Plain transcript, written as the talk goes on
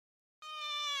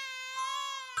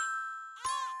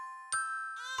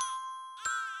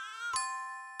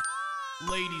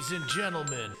Ladies and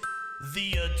gentlemen,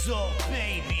 the Adult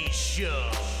Baby Show.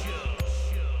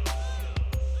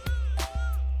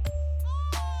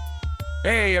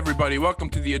 Hey everybody, welcome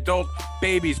to the Adult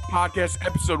Babies Podcast,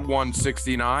 episode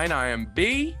 169. I am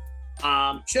B.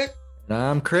 Chick. And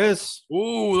I'm Chris.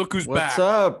 Ooh, look who's What's back.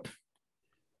 up?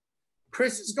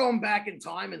 Chris is going back in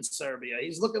time in Serbia.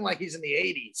 He's looking like he's in the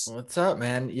 80s. What's up,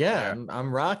 man? Yeah, Yeah.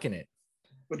 I'm rocking it.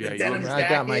 With Yeah, the you denim look- I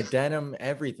got my jacket, denim,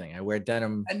 everything. I wear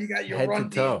denim. and you got your head to Run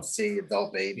toe. DMC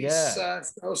Adult Babies Yeah.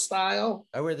 show style.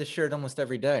 I wear this shirt almost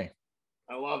every day.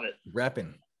 I love it.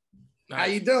 Repping. How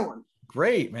you doing?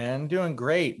 Great, man. Doing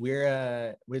great.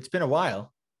 It's been a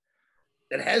while.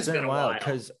 It has It's been a while.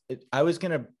 because I was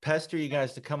gonna pester you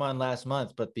guys to come on last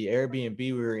month, but the Airbnb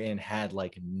we were in had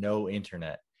like no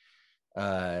internet. So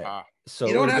You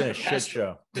it don't would have have been a to shit pester.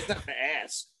 show. Just have to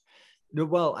ask. No,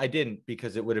 well, I didn't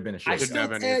because it would have been a I shit didn't show. still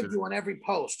have any tag either. you on every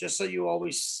post just so you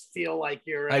always feel like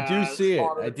you're. I do see it.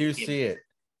 part of I the do team. see it.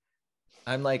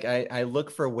 I'm like, I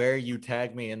look for where you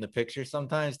tag me in the picture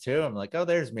sometimes too. I'm like, oh,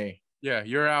 there's me. Yeah,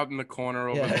 you're out in the corner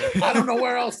over Yeah. there. I don't know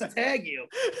where else to tag you.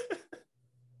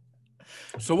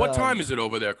 So what Um, time is it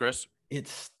over there, Chris?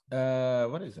 It's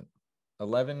what is it?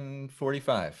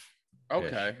 11:45.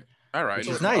 Okay. All right. Which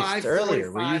So is it's nice. It's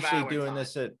earlier. We're 5:45 usually our doing time.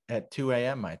 this at 2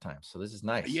 a.m. my time. So this is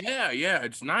nice. Yeah,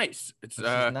 it's nice. It's This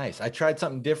is nice. I tried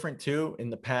something different too. In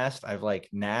the past, I've like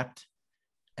napped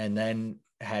and then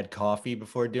had coffee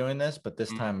before doing this, but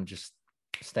this Mm. time I'm just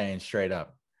staying straight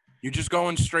up. you're just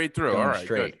going straight through. Going All right,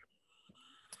 straight. good.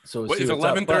 So What, see is what's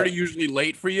up, 11:30 but- usually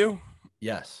late for you?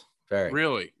 Yes, very.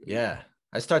 Really? Yeah.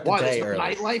 I start the What is day the early.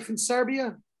 nightlife in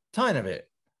Serbia? Ton of it.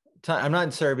 I'm not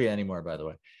in Serbia anymore, by the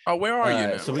way. Oh, where are you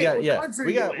now? So we Wait, got what country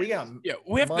we you got in? we got yeah,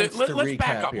 we have to months to let's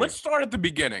back recap up. here. Let's start at the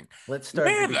beginning. Let's start.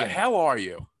 at Where the beginning. hell are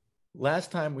you? Last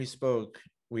time we spoke,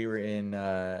 we were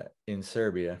in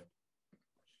Serbia.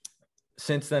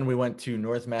 Since then, we went to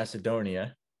North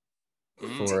Macedonia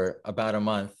Mm. for about a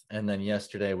month, and then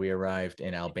yesterday we arrived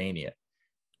in Albania.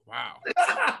 Wow.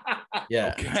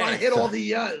 Yeah, Okay. Trying to hit all the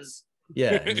yas.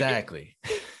 yeah, exactly.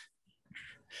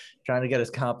 Trying to get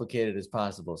as complicated as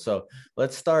possible. So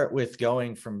let's start with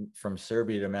going from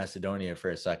Serbia to Macedonia for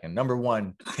a second. Number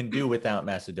one, can do without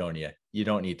Macedonia. You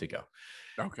don't need to go.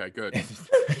 Okay, good.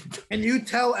 Can you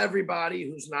tell everybody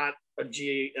who's not a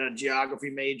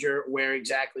geography major where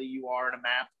exactly you are in a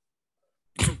map?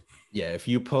 Yeah, if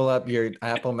you pull up your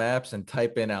Apple Maps and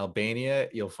type in Albania,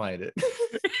 you'll find it.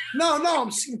 No,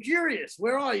 I'm curious.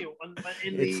 Where are you in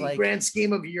It's the like- grand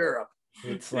scheme of Europe?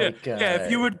 It's Yeah, like yeah,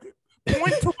 if you would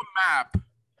point to a map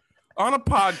on a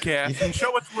podcast and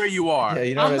show us where you are. yeah,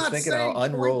 you know I'm what I not was thinking? saying I'll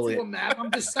unroll point it. to a map. I'm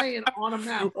just saying on a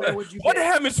map. Where would you What be?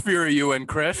 hemisphere are you in,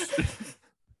 Chris?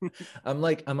 I'm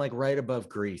like right above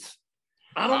Greece.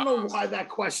 I don't know why that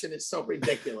question is so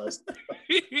ridiculous.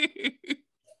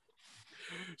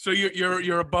 So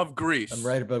you're above Greece. I'm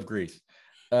right above Greece.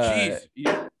 Jeez,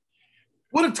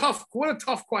 What a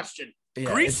tough question.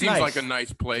 Yeah, Greece it's seems nice. like a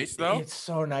nice place, though. It's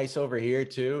so nice over here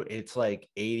too. It's like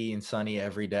 80 and sunny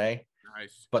every day,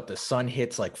 Nice. but the sun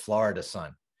hits like Florida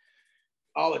sun.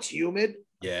 Oh, it's humid.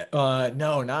 Yeah.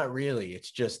 No, not really. It's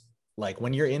just like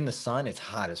when you're in the sun, it's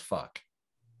hot as fuck.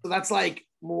 So that's like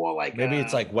more like Maybe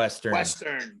it's like Western.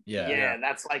 Western. Yeah. Yeah,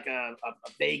 that's like a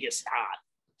Vegas hot.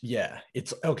 Yeah.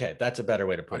 It's okay. That's a better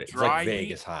way to put A it. It's dry like heat?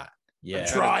 Vegas hot.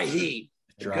 Yeah. Dry heat.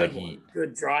 Dry Good heat. one.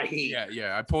 Good dry heat.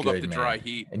 Yeah. I pulled up Good, the man. dry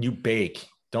heat. And you bake.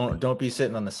 Don't be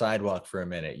sitting on the sidewalk for a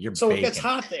minute. You're So baking. it gets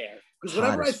hot there. Because Hot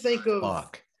whenever I as think of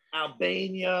Fuck.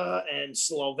 Albania and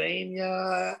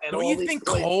Slovenia and Don't all you these think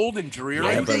places, cold and dreary?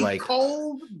 I Yeah, but think like-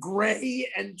 cold, gray,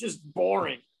 and just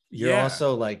boring. You're Yeah.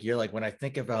 also like, when I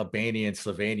think of Albania and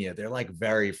Slovenia, they're like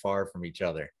very far from each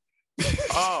other.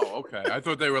 Oh, okay. I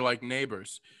thought they were like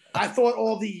neighbors. I thought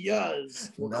all the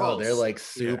yas were No, close. they're like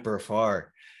super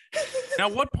far. Now,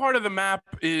 what part of the map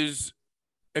is?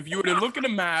 If you were to look at a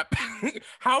map,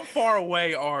 how far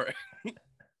away are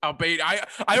Albania?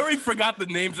 I already forgot the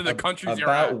names of the countries you're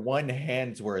about at. one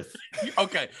hand's worth.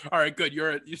 Okay, all right, good.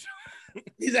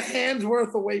 He's a hand's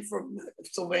worth away from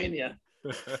Slovenia.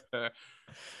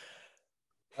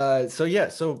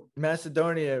 So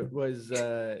Macedonia was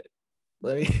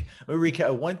let me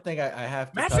recap one thing I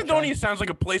have to touch Macedonia on. sounds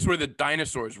like a place where the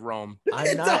dinosaurs roam.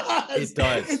 I'm not, does. it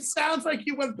does. It sounds like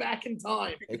you went back in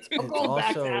time. It's I'm going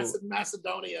back to also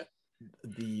Macedonia.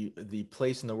 the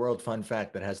place in the world, fun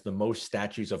fact, that has the most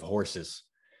statues of horses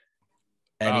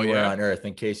Oh, anywhere yeah? on earth.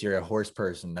 In case you're a horse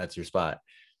person, that's your spot.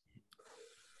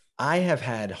 I have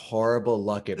had horrible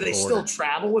luck at Do they border. still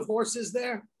travel with horses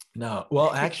there? No,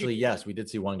 well, actually, yes, we did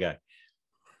see one guy.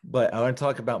 But I want to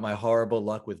talk about my horrible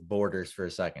luck with borders for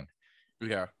a second.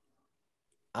 Yeah.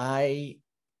 I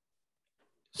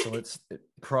So it's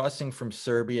crossing from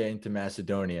Serbia into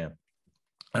Macedonia.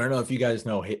 I don't know if you guys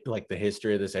know like the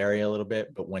history of this area a little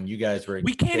bit, but when you guys were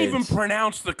We can't even kids,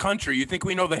 pronounce the country. You think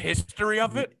we know the history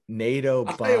of it? NATO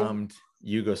bombed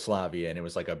Yugoslavia, and it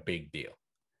was like a big deal.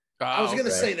 I was going to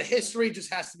okay. say the history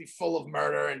just has to be full of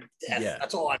murder and death. Yeah.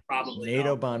 That's all I probably NATO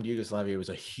know. bombed Yugoslavia. It was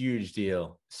a huge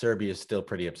deal. Serbia is still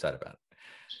pretty upset about it.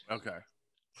 Okay.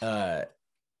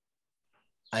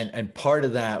 And part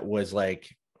of that was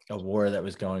like a war that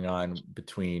was going on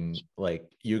between like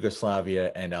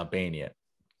Yugoslavia and Albania.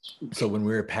 So when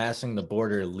we were passing the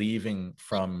border, leaving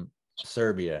from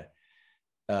Serbia,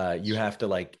 you have to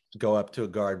like go up to a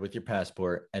guard with your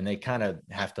passport, and they kind of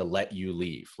have to let you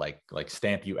leave, like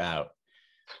stamp you out.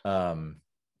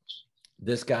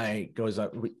 This guy goes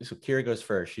up. So Kira goes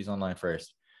first. She's online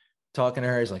first. Talking to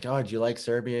her, he's like, "Oh, did you like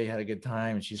Serbia? You had a good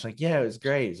time?" And she's like, "Yeah, it was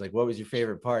great." He's like, "What was your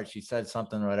favorite part?" She said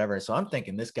something or whatever. So I'm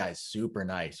thinking this guy's super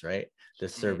nice, right?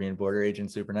 This Serbian border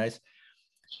agent, super nice.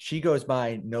 She goes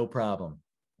by, no problem.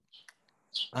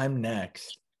 I'm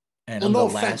next. And well, no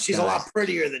offense, she's a lot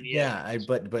prettier than you. Yeah,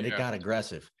 but it got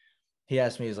aggressive. He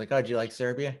asked me, he's like, "Oh, did you like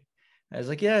Serbia?" I was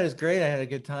like, "Yeah, it was great. I had a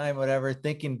good time, whatever."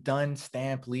 Thinking done,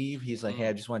 stamp, leave. He's like, "Hey,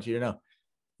 I just want you to know,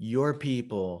 your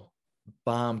people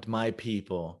bombed my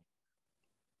people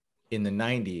in the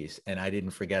 90s, and I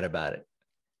didn't forget about it."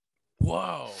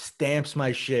 Whoa. Stamps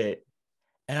my shit.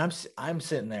 And I'm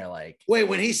sitting there like, wait,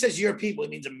 when he says your people, he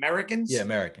means Americans? Yeah,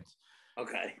 Americans.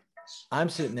 Okay. I'm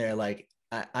sitting there like,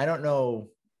 I don't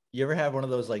know. You ever have one of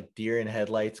those like deer in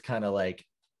headlights kind of like?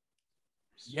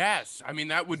 Yes. I mean,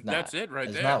 that's it right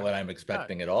there. It's not what I'm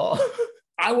expecting at all.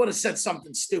 I would have said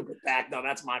something stupid back. No,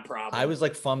 that's my problem. I was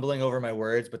like fumbling over my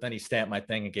words, but then he stamped my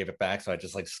thing and gave it back. So I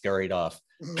just like scurried off.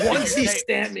 Once he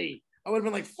stamped me, I would have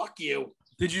been like, "Fuck you."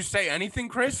 Did you say anything,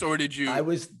 Chris, or did you? I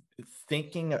was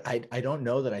thinking, I don't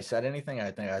know that I said anything. I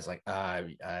think I was like, I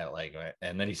like it.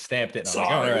 And then he stamped it. And I'm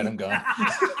like, all right, I'm gone.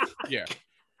 Yeah.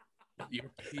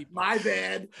 My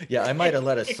bad. Yeah, I might have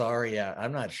let a sorry out.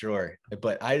 I'm not sure.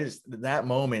 But that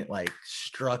moment like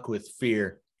struck with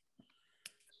fear.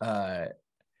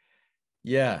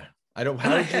 Yeah. How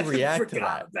did you react to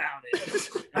that? About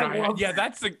it. Yeah,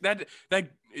 that's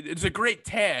it's a great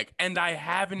tag, and I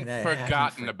haven't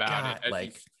forgotten about it. As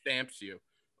like, he stamps you.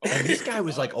 And this guy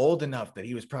was like old enough that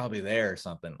he was probably there or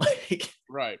something. Like,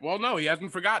 right. Well, no, he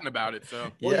hasn't forgotten about it.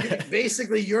 So yeah.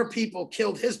 Basically, your people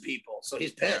killed his people, so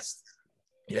he's pissed.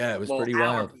 Yeah, it was pretty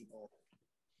wild.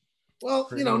 Well,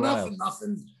 pretty wild.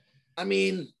 Nothing. I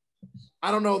mean,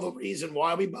 I don't know the reason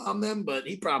why we bombed them, but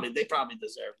they probably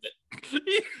deserved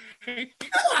it.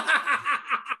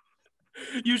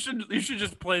 You should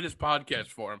just play this podcast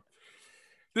for him.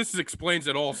 This explains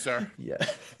it all, sir. Yeah.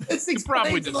 You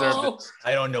probably deserved it.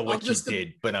 I don't know what you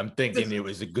did, but I'm thinking it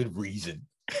was a good reason.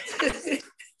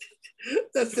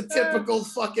 That's the typical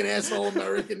fucking asshole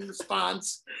American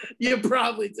response. You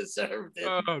probably deserved it.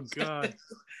 Oh, God.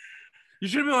 You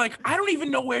should have been like, "I don't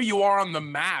even know where you are on the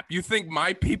map. You think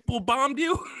my people bombed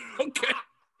you?" Okay.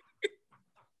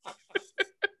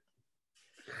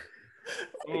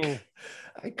 Oh.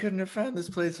 I couldn't have found this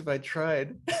place if I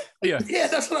tried. Yeah,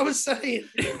 that's what I was saying.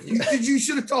 You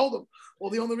should have told them. Well,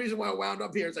 the only reason why I wound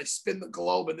up here is I spin the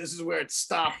globe, and this is where it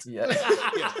stopped. Yeah.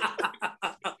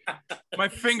 My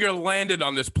finger landed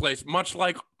on this place, much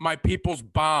like my people's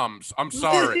bombs. I'm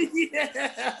sorry.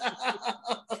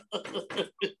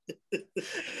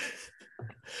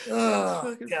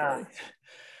 Oh, God.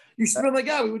 You should have been like,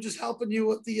 "Yeah, we were just helping you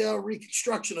with the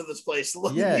reconstruction of this place."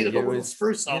 Look, it was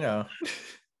spruce up.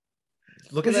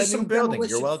 Look at that new building.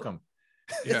 You're welcome.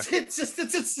 Yeah. It's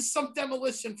just some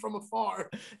demolition from afar.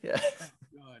 Yeah.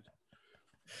 God.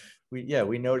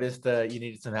 We noticed you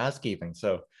needed some housekeeping.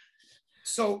 So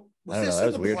was this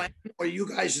in the plan, or are you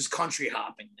guys just country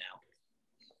hopping now?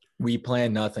 We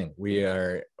plan nothing.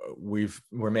 We're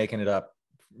making it up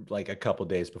like a couple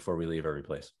days before we leave every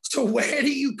place. So where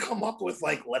do you come up with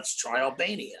like, let's try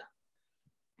Albania?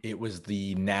 It was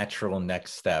the natural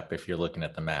next step if you're looking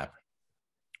at the map.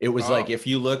 It was like if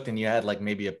you looked and you had like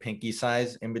maybe a pinky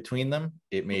size in between them,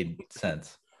 it made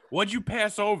sense. What'd you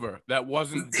pass over that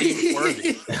wasn't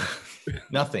worthy?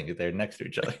 Nothing. They're next to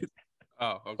each other.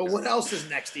 Oh, okay. But what else is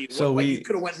next to you? So you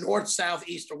could have went north, south,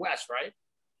 east, or west, right?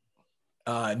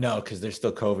 No, because there's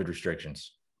still COVID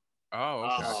restrictions.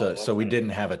 Oh, okay. So we didn't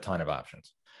have a ton of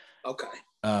options. Okay.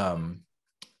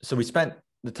 So we spent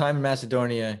the time in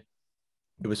Macedonia.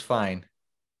 It was fine.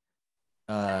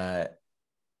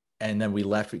 And then we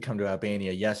left. We come to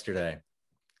Albania yesterday.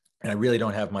 And I really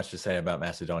don't have much to say about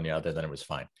Macedonia other than it was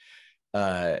fine.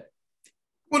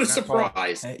 What a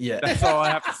surprise. Yeah. That's all I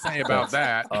have to say about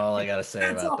that. All I got to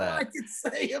say about that. That's all I can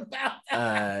say about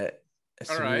that.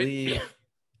 So All we right. leave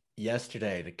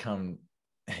yesterday to come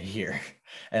here,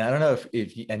 and I don't know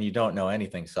if you, and you don't know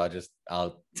anything, so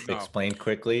I'll No. explain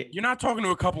quickly. You're not talking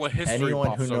to a couple of history Anyone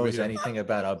buffs who over knows here. anything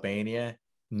about Albania,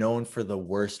 known for the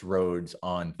worst roads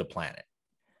on the planet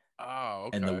Oh,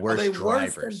 okay. and the Are worst they worse than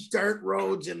drivers. dirt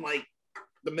roads in like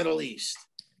the Middle East?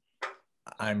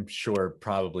 I'm sure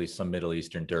probably some Middle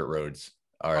Eastern dirt roads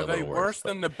are a Are they little worse but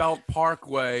than the Belt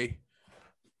Parkway?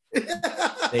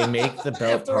 they make the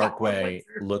Belt After all Parkway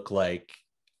winter. look like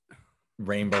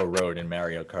Rainbow Road in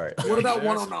Mario Kart. What about Yes.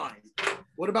 109?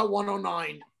 What about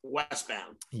 109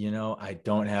 westbound? You know, I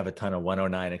don't have a ton of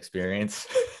 109 experience.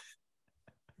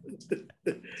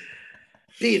 Pete,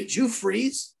 did you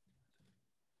freeze?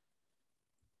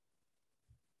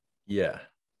 Yeah,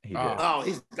 he did. Oh. Oh,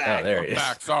 he's back. Oh, there I'm he is.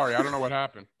 back. Sorry, I don't know what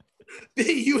happened.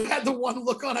 Pete, you had the one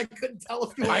look on. I couldn't tell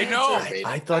if you. I answered, know. Pete.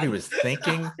 I thought he was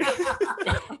thinking.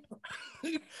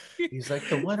 He's like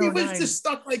the He 109. was just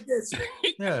stuck like this.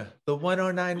 Yeah, the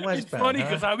 109 It's westbound. funny huh?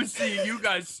 because I was seeing you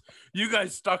guys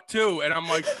stuck too, and I'm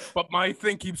like, but my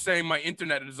thing keeps saying my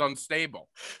internet is unstable.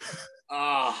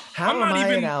 Ah, How I'm am not I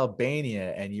in even-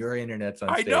 Albania and your internet's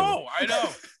unstable? I know.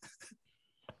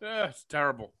 Yeah, it's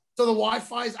terrible. so the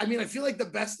Wi-Fi's. I mean, I feel like the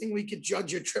best thing we could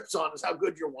judge your trips on is how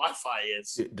good your Wi-Fi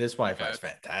is. Dude, this Wi-Fi is Yeah.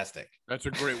 fantastic. That's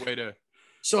a great way to.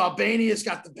 So Albania's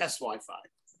got the best Wi-Fi.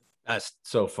 That's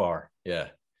so far. Yeah.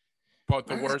 But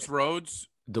the worst roads.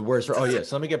 The worst. Oh, yeah.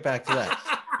 So let me get back to that.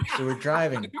 So we're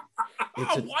driving.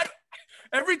 It's a, What?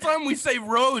 Every time we say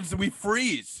roads, we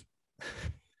freeze.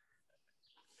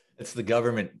 it's the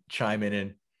government chiming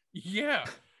in. Yeah.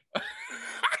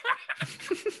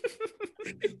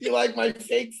 You like my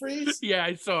fake freeze? Yeah,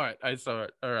 I saw it.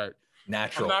 All right.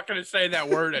 Natural. I'm not going to say that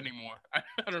word anymore. I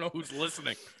don't know who's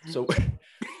listening. So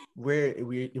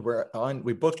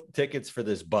we booked tickets for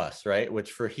this bus, right?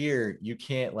 Which for here, you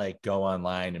can't like go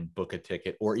online and book a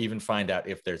ticket or even find out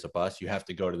if there's a bus. You have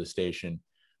to go to the station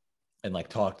and like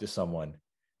talk to someone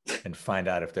and find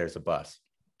out if there's a bus.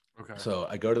 Okay. So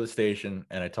I go to the station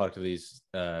and I talk to these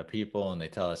people and they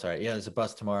tell us, all right, yeah, there's a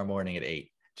bus tomorrow morning at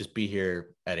 8. Just be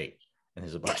here at 8. And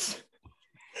there's a bus.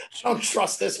 I don't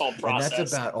trust this whole And process.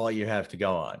 that's about all you have to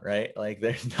go on, right? Like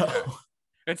there's no.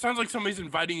 It sounds like somebody's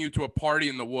inviting you to a party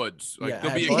in the woods. Like Yeah,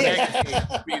 there'll be a but- keg Yeah.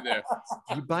 to be there.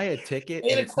 You buy a ticket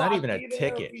 8 and it's not o'clock, even a be there,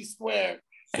 ticket. be square.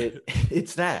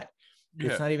 It's that.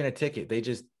 Yeah. It's not even a ticket.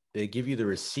 They give you the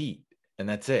receipt and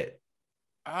that's it.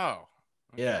 Oh.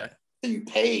 Yeah. You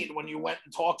paid when you went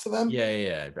and talked to them.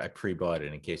 Yeah. I pre-bought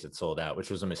it in case it sold out,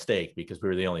 which was a mistake because we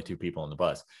were the only 2 people on the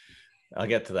bus. I'll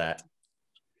get to that.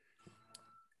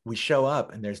 We show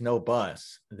up and there's no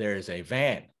bus. There's a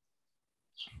van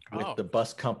with Oh. the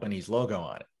bus company's logo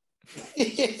on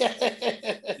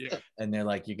it. Yeah. And they're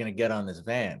like, you're going to get on this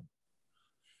van.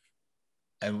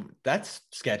 And that's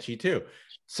sketchy too.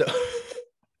 So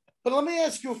But let me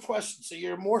ask you a question. So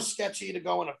you're more sketchy to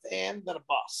go in a van than a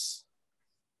bus?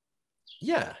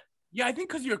 yeah. Yeah, I think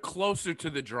because you're closer to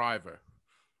the driver.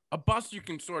 A bus you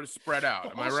can sort of spread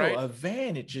out. Am I Also, right? a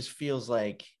van, it just feels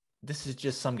like this is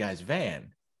just some guy's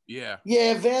van. Yeah.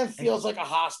 Yeah, a van feels like a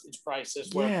hostage crisis.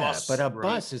 Where a Yeah, bus, but a right.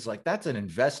 bus is like, that's an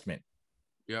investment.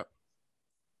 Yep.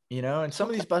 You know, and some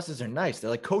of these buses are nice. They're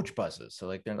like coach buses. So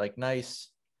like, they're like nice.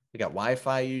 They got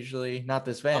Wi-Fi usually, not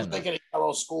this I van. was though. thinking a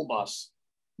yellow school bus.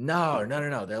 No.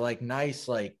 They're like nice,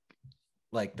 like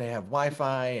they have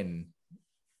Wi-Fi and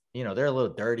you know, they're a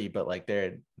little dirty, but like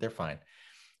they're fine.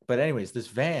 But anyways, this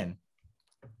van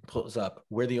pulls up.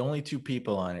 We're the only 2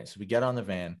 people on it. So we get on the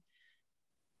van.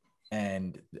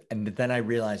 And then I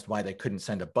realized why they couldn't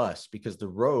send a bus because the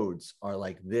roads are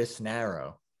like this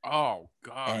narrow Oh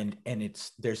God. and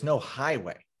there's no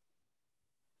highway.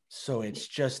 So it's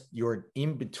just you're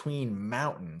in between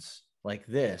mountains like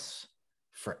this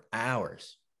for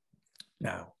hours.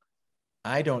 Now,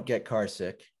 I don't get car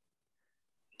sick.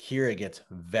 Kira gets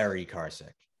very car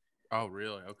sick. Oh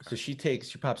really? Okay. So she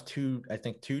pops 2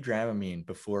 Dramamine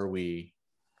before we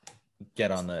get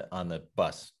on the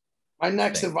bus. My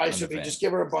next Thing advice on would the be van. just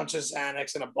give her a bunch of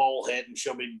Xanax and a bowl hit, and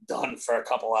she'll be done for a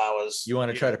couple hours. You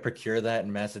want to try to procure that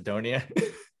in Macedonia?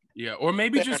 Yeah, or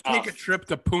maybe Fair just take a enough. trip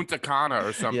to Punta Cana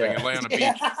or something Yeah. and lay on a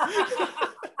Yeah. beach.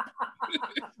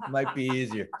 Might be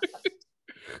easier.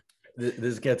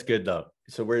 This gets good though.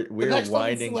 So we're The next time you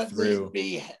winding let through.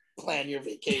 me plan your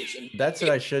vacation. That's what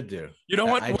I should do. You know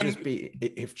what? I'd When- just be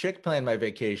if Chick planned my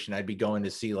vacation, I'd be going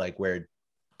to see like where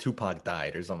Tupac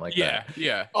died or something like yeah, that.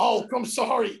 yeah. Oh, I'm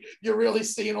sorry. You're really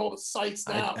seeing all the sights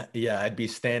now. I'd be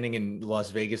standing in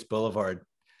Las Vegas Boulevard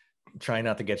trying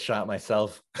not to get shot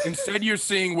myself. Instead, you're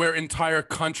seeing where entire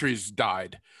countries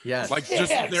died. Yes. Like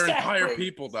just their entire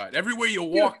people died. Everywhere you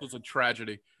walk, there's a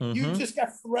tragedy. You just got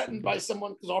threatened by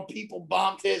someone because our people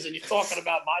bombed his, and you're talking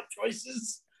about my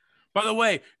choices. By the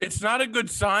way, it's not a good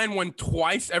sign when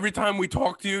twice every time we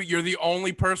talk to you, you're the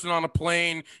only person on a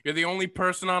plane. You're the only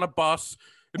person on a bus.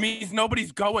 It means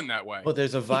nobody's going that way. Well,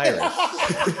 there's a virus.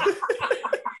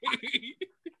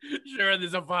 Sure,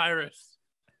 there's a virus.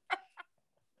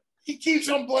 He keeps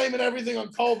on blaming everything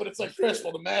on COVID. It's like, Chris,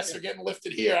 well, the masks are getting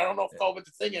lifted here. I don't know if COVID's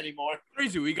a thing anymore.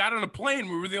 Crazy. We got on a plane.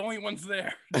 We were the only ones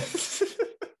there.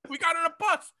 We got on a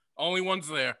bus. Only ones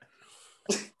there.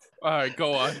 All right,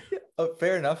 go on. Oh,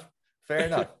 fair enough. Fair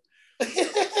enough.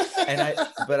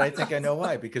 But I think I know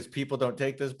why, because people don't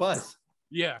take this bus.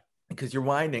 Yeah. Because you're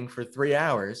winding for 3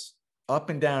 hours up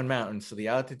and down mountains. So the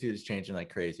altitude is changing like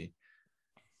crazy.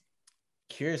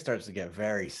 Kira starts to get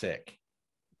very sick.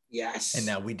 Yes. And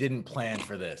now we didn't plan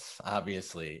for this,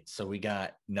 obviously. So we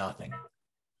got nothing.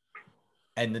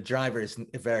 And the driver is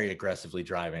very aggressively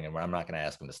driving, and I'm not going to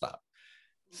ask him to stop.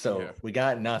 So we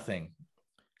got nothing.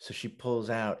 So she pulls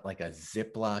out like a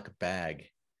Ziploc bag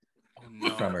from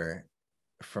her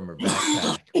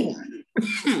backpack.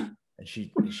 And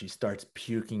she starts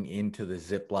puking into the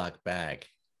Ziploc bag.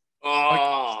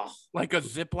 Oh, like a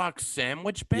Ziploc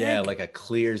sandwich bag? Yeah, like a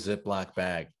clear Ziploc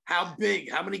bag. How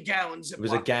big? How many gallons? It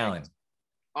was a gallon.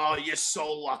 Oh, you're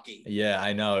so lucky. Yeah,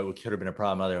 I know. It could have been a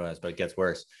problem otherwise, but it gets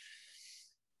worse.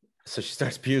 So she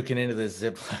starts puking into the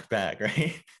Ziploc bag,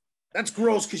 right? That's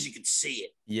gross because you could see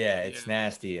it. Yeah, it's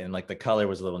nasty. And like the color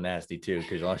was a little nasty too,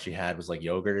 because all she had was like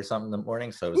yogurt or something in the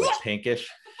morning. So it was like pinkish.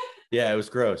 Yeah, it was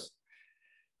gross.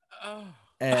 Oh.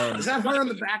 And is that her in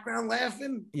the background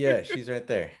laughing? Yeah, she's right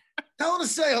there. Tell her to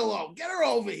say hello. Get her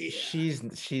over here.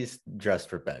 She's dressed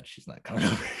for bed. She's not coming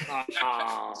over.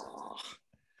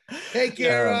 Hey,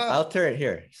 Kara. I'll turn it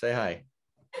here. Say hi.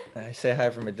 I say hi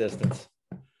from a distance.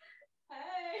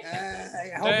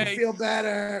 Hey, I hope you feel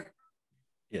better.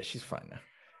 Yeah, she's fine now.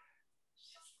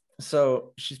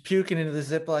 So she's puking into the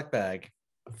Ziploc bag.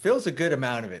 Fills a good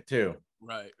amount of it too.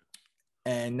 Right.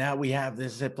 And now we have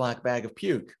this Ziploc bag of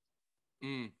puke.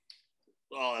 Mm.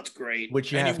 Oh, that's great.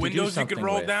 Which you Any have to windows do you could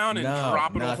roll with. down and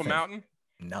drop it off a mountain?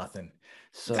 Nothing.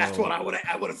 So that's what I would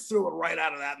have threw it right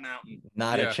out of that mountain.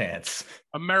 Not a chance.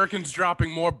 Americans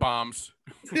dropping more bombs.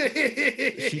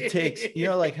 She takes,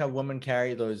 like how women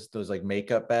carry those like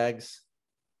makeup bags.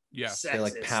 Yeah, they're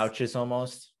like pouches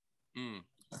almost. Mm.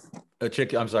 A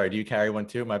chick. I'm sorry. Do you carry one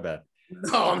too? My bad.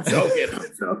 No, I'm joking.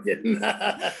 I'm joking.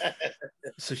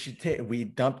 So we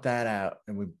dump that out,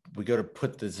 and we go to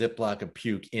put the Ziploc of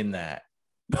puke in that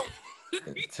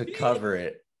to cover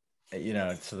it,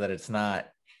 so that it's not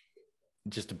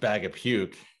just a bag of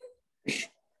puke.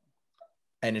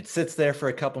 And it sits there for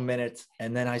a couple minutes,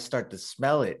 and then I start to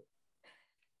smell it.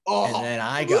 Oh, and then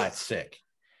I got sick.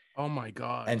 Oh my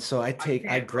God. And so I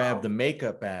grab the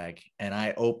makeup bag, and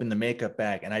I open the makeup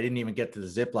bag, and I didn't even get to the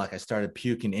Ziploc. I started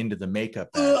puking into the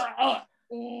makeup bag.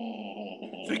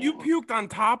 So you puked on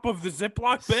top of the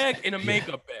Ziploc bag in a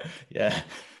makeup bag. Yeah.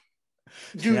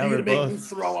 Dude, you're gonna make me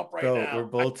throw up right now. We're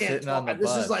both sitting on the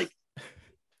bus. This is like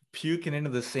puking into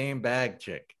the same bag,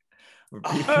 chick. We're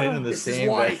puking into the same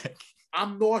bag.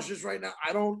 I'm nauseous right now.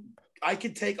 I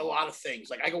can take a lot of things.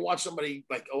 Like I can watch somebody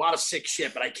like a lot of sick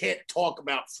shit, but I can't talk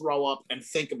about throw up and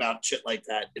think about shit like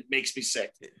that. It makes me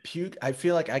sick. Puke. I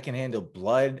feel like I can handle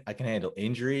blood. I can handle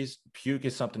injuries. Puke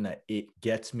is something that it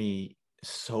gets me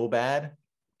so bad.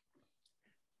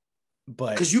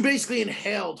 But because you basically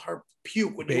inhaled her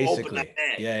puke when you opened that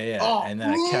bag. Yeah. Oh, and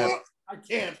then I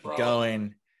can't, bro.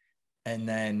 Going, and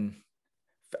then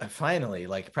finally,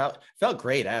 like, felt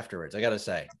great afterwards. I gotta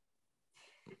say.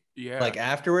 Yeah. Like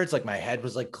afterwards, like my head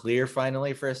was like clear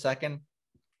finally for a second.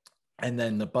 And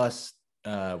then the bus,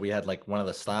 we had like one of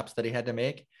the stops that he had to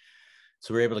make.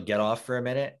 So we were able to get off for a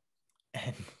minute.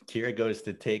 And Kira goes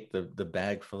to take the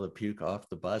bag full of puke off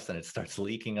the bus, and it starts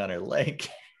leaking on her leg.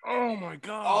 Oh my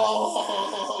God.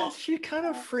 Oh, she kind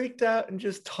of freaked out and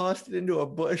just tossed it into a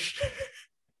bush.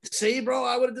 See, bro,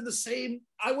 I would have did the same.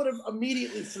 I would have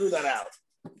immediately threw that out.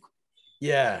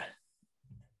 Yeah.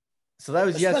 So that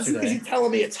was Especially yesterday. because you're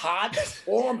telling me it's hot.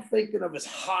 All I'm thinking of is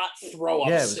hot throw up.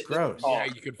 Yeah, it was gross. Yeah,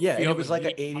 you could feel it was like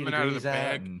an 80 degrees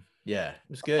out. Yeah, it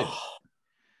was good.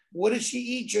 What did she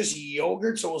eat? Just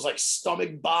yogurt? So it was like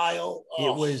stomach bile.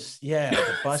 It was,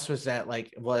 the bus was at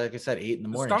like I said, 8 in the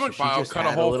morning. Stomach so bile just cut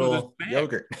had a hole little through this bag.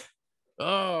 yogurt.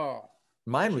 Oh.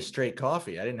 Mine was straight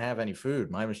coffee. I didn't have any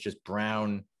food. Mine was just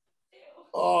brown.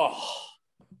 Oh.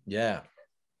 Yeah.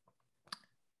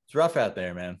 It's rough out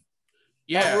there, man.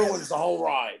 Yeah. That ruins the whole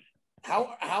ride.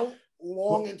 How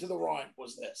long into the ride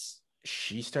was this?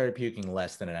 She started puking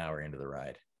less than an hour into the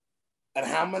ride. And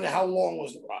how long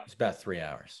was the ride? It's about 3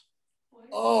 hours.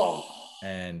 Oh.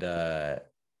 And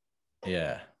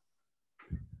yeah.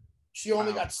 She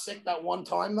only got sick that one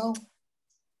time though?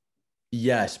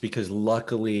 Yes, because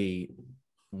luckily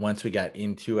once we got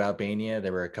into Albania,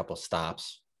 there were a couple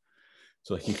stops.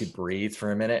 So he could breathe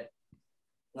for a minute.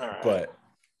 All right.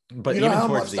 But you know even how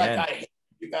towards much the that end, guy hated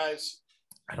you guys?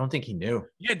 I don't think he knew.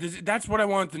 Yeah, that's what I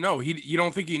wanted to know. You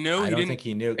don't think he knew? I don't think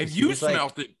he knew. If you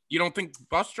smelt it, you don't think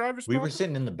bus drivers? We were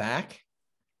sitting in the back.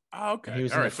 Oh, okay. He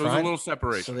was all in right. the So front, there's a little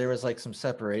separation. So there was like some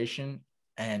separation,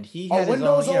 and he had his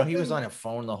windows own. open? He was on a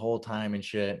phone the whole time and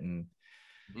shit. And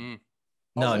no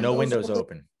windows windows open?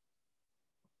 open.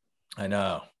 I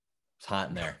know. It's hot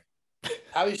in there.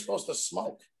 How are you supposed to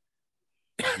smoke?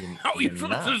 How are you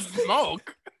supposed to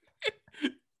smoke?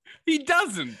 He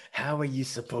doesn't. How are you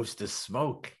supposed to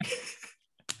smoke?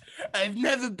 I've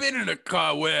never been in a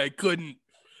car where I couldn't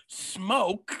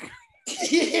smoke.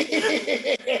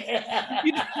 He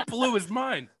just blew his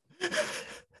mind.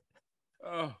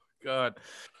 Oh, God.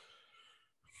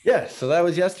 Yeah, so that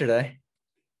was yesterday.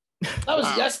 That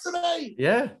was yesterday?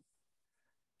 Yeah.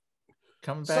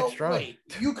 Coming back strong. Wait,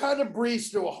 you kind of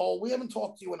breezed through a whole. We haven't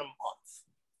talked to you in a month.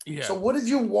 Yeah. So what did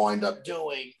you wind up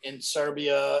doing in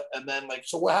Serbia? And then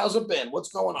how's it been? What's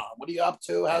going on? What are you up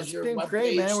to? How's your been web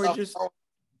great, page man. stuff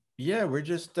We're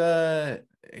just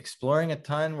exploring a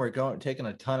ton. We're taking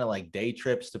a ton of like day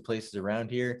trips to places around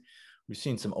here. We've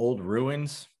seen some old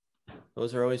ruins.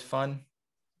 Those are always fun.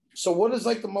 So what is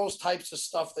like the most types of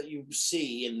stuff that you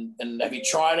see? And have you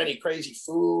tried any crazy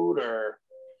food or?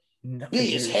 No,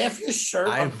 Is half your shirt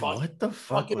unbuttoned? What the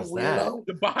fuck fucking was weirdo? that?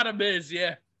 The bottom is,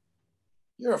 yeah.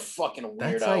 You're a fucking weirdo.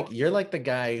 That's like you're like the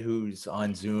guy who's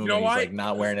on Zoom and he's like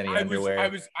not wearing any underwear.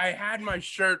 I had my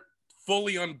shirt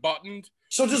fully unbuttoned.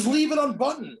 So just leave it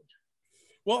unbuttoned.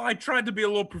 Well, I tried to be a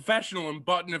little professional and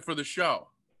button it for the show.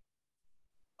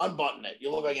 Unbutton it.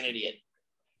 You look like an idiot.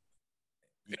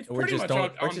 Or just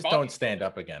don't stand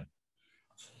up again.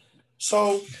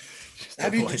 So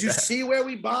did you see where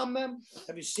we bombed them?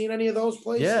 Have you seen any of those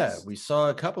places? Yeah, we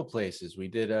saw a couple places. We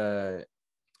did I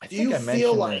think I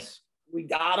feel like we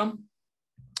got them?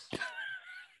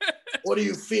 Or do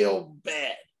you feel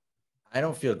bad? I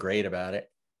don't feel great about it.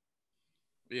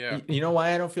 Yeah. You know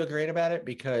why I don't feel great about it?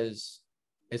 Because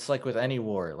it's like with any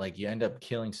war, like you end up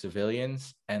killing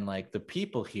civilians, and like the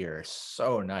people here are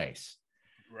so nice.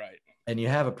 Right. And you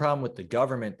have a problem with the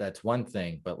government, that's one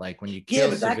thing. But like when you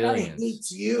kill civilians, that guy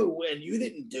hates you and you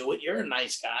didn't do it. You're a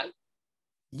nice guy.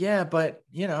 Yeah, but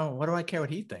what do I care what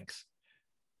he thinks?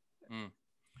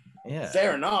 Yeah.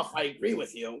 Fair enough. I agree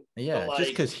with you. Yeah,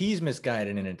 just because he's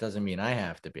misguided in it doesn't mean I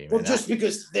have to be. Well, just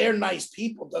because they're nice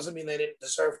people doesn't mean they didn't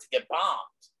deserve to get bombed.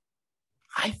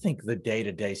 I think the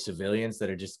day-to-day civilians that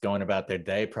are just going about their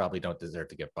day probably don't deserve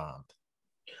to get bombed.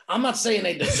 I'm not saying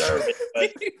they deserve it,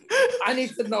 but I need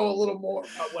to know a little more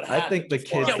about what happened. I think the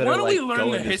kids that why are don't like we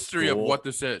learn the history of school, what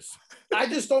this is? I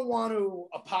just don't want to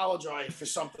apologize for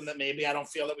something that maybe I don't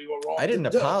feel that we were wrong. I didn't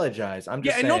apologize. I'm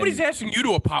just saying, and nobody's asking you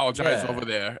to apologize over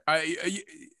there. I'm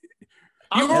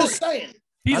just saying.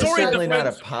 He's I'm certainly not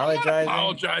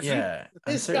apologizing. Yeah,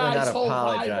 I'm this certainly guy's not whole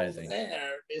apologizing. vibe over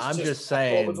there is I'm just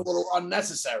saying it was a little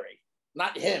unnecessary.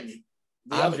 Not him.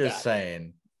 I'm just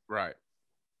saying. Right.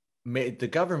 The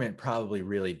government probably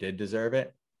really did deserve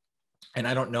it, and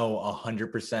I don't know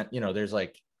 100%. There's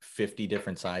like 50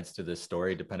 different sides to this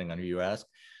story, depending on who you ask.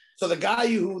 So the guy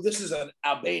this is an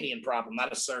Albanian problem,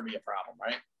 not a Serbia problem,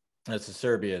 right? That's a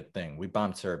Serbia thing. We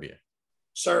bombed Serbia.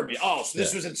 Serbia. Oh, so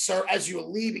this was in as you were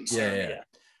leaving Serbia. Yeah.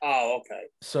 Oh, okay.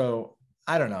 So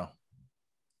I don't know.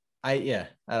 I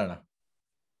don't know.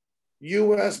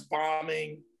 U.S.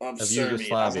 bombing of Serbia.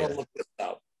 Yugoslavia. I'm gonna look this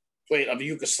up. Wait, of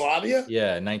Yugoslavia?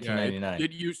 Yeah, 1999.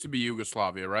 It used to be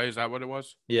Yugoslavia, right? Is that what it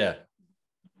was? Yeah.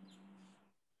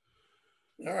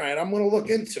 All right, I'm gonna look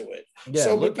into it. Yeah,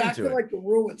 so but back to like the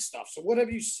ruin stuff. So what have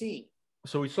you seen?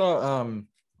 So we saw a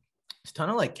ton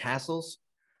of like castles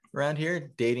around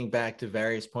here dating back to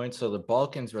various points. So the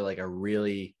Balkans were like a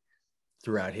really,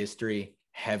 throughout history,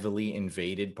 heavily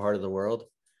invaded part of the world.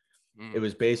 It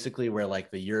was basically where like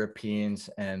the Europeans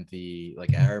and the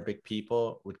like Arabic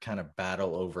people would kind of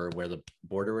battle over where the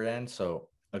border would end. So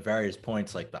at various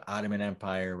points, like the Ottoman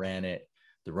Empire ran it,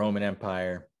 the Roman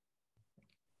Empire.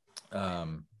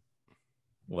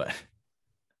 What?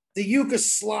 The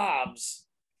Yugoslavs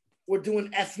were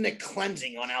doing ethnic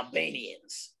cleansing on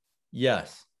Albanians.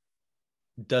 Yes.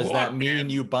 Does that mean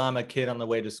you bomb a kid on the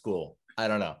way to school? I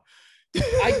don't know.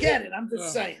 I get it. I'm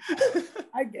just saying.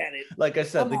 I get it. Like I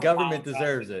said, the government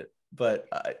deserves it. But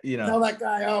Tell that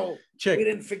guy, we Chick,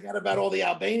 didn't forget about all the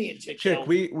Albanian chicks. Chick,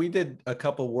 we did a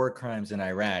couple war crimes in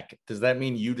Iraq. Does that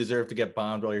mean you deserve to get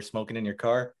bombed while you're smoking in your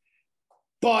car?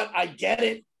 But I get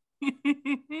it.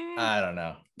 I don't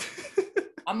know.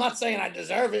 I'm not saying I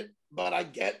deserve it, but I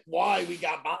get why we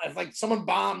got bombed. If like someone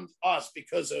bombed us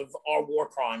because of our war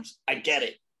crimes, I get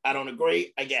it. I don't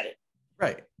agree. I get it.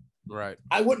 Right.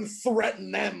 I wouldn't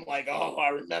threaten them like, oh, I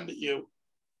remember you.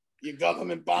 Your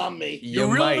government bombed me.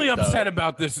 You're really upset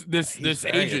about this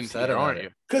agency, aren't you?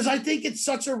 Because I think it's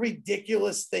such a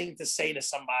ridiculous thing to say to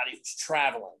somebody who's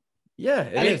traveling. Yeah,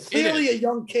 it is. Clearly a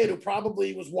young kid who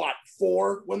probably was,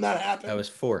 4 when that happened? I was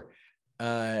 4.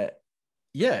 Yeah,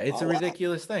 it's a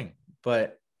ridiculous thing.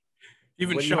 But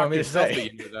even shocked yourself that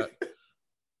you knew that.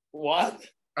 What?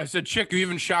 I said, Chick, you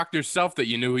even shocked yourself that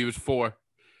you knew he was 4.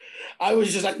 I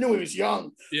knew he was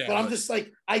young, yeah, but I'm just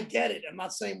like, I get it. I'm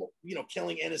not saying,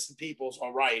 killing innocent people is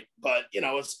all right, but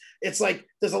it's like,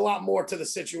 there's a lot more to the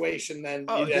situation than,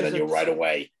 and then you right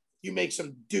away, you make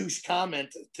some douche comment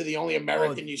to the only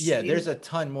American you see. Yeah, there's a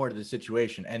ton more to the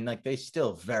situation. And like, they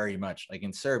still very much, like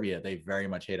in Serbia, they very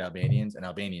much hate Albanians and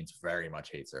Albanians very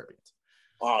much hate Serbians.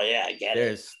 Oh yeah, I get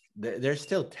it. There's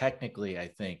still technically, I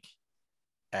think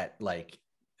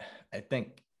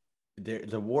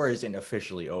the war isn't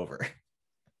officially over.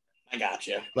 I got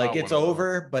you. Like it's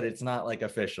over, but it's not like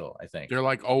official. I think they're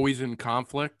like always in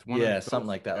conflict. Something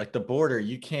like that. Like the border,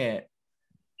 you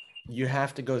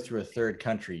have to go through a third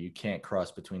country. You can't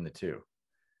cross between the two.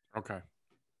 Okay.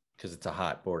 Because it's a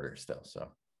hot border still. So.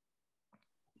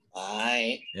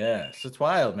 Yeah. So it's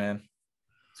wild, man.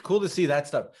 It's cool to see that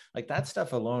stuff. Like that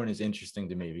stuff alone is interesting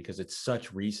to me because it's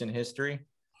such recent history.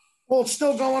 Well, it's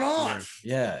still going on.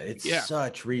 Yeah, it's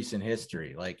such recent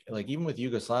history. Like even with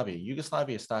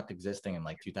Yugoslavia stopped existing in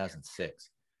like 2006.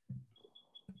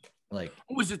 Like,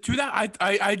 was it 2000?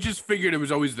 I just figured it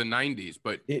was always the 90s,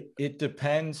 but it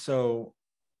depends. So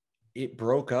it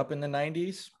broke up in the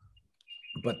 90s,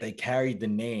 but they carried the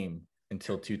name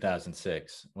until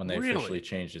 2006 when they officially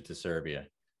changed it to Serbia.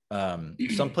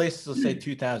 Some places will say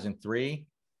 2003,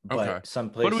 but some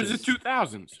places. But it was the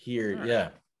 2000s here. Yeah.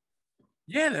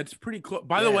 Yeah, that's pretty close.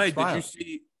 By the way, did you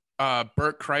see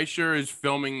Bert Kreischer is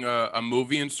filming a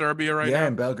movie in Serbia right now? Yeah,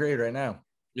 in Belgrade right now.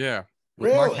 Yeah.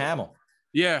 With Mark Hamill.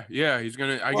 Yeah. He's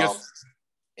going to, I guess.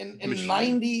 In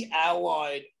 90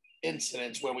 Allied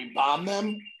incidents where we bombed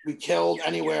them, we killed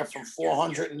anywhere from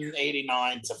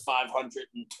 489 to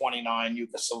 529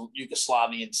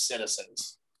 Yugoslavian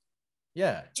citizens.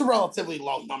 Yeah. It's a relatively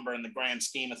low number in the grand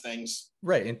scheme of things.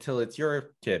 Right, until it's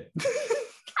your kid.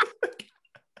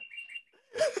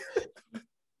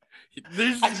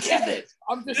 I get it.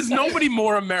 There's nobody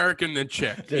more American than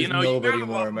Chick. There's nobody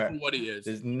more American. What he is.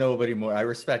 There's nobody more. I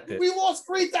respect it. We lost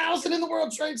 3,000 in the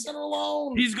World Trade Center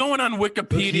alone. He's going on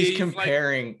Wikipedia.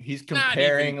 He's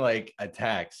comparing like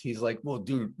attacks. He's like, well,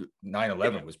 dude,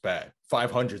 9/11 was bad.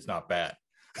 500's not bad.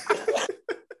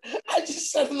 I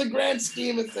just said in the grand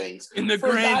scheme of things. In the for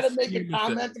grand a guy to make a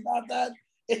comment about that,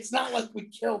 it's not like we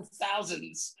killed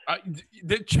thousands.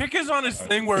 The Chick is on his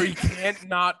thing where he can't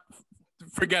not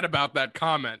forget about that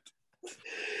comment.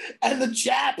 And the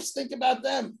Japs, think about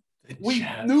them. We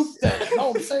nuked them.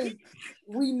 No, I'm saying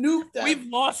we nuked them. We've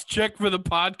lost Chick for the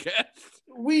podcast.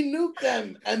 We nuked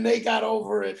them, and they got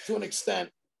over it to an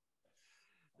extent.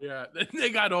 Yeah,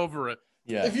 they got over it.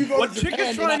 Yeah. If you go what to Japan, Chick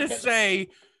is trying to say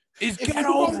is get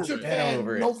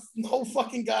over it. No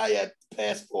fucking guy at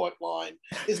passport line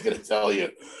is going to tell you,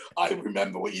 I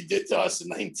remember what you did to us in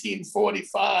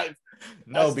 1945.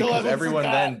 No, because everyone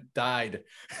then died.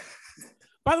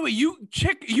 By the way, you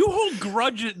hold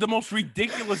grudges, the most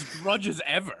ridiculous grudges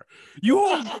ever.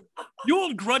 You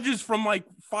hold grudges from like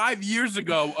 5 years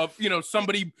ago of,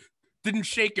 somebody didn't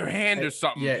shake your hand or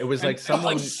something. Yeah, it was like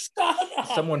someone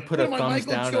put a thumbs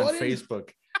down on Facebook.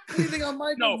 Anything on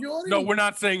Michael Jordan? No, we're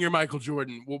not saying you're Michael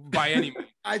Jordan by any means.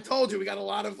 I told you we got a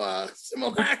lot of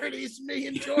similarities, me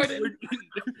and Jordan.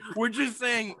 We're just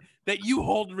saying that you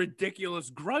hold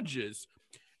ridiculous grudges,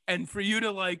 and for you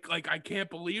to like I can't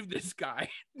believe this guy.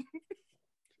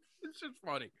 It's just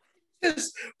funny.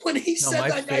 Just when he said my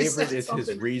that, favorite is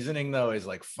his reasoning though. Is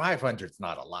like 500's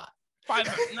not a lot.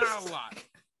 500, not a lot.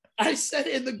 I said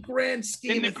in the grand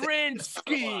scheme. In the grand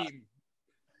scheme.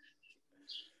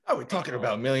 Oh, we're talking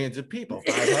about millions of people.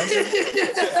 500.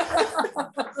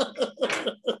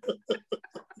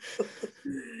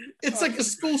 It's like a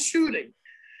school shooting.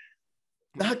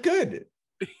 Not good.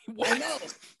 I know.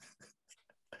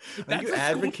 Are you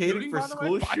advocating for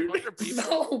school shootings?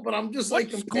 No, but I'm just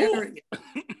like comparing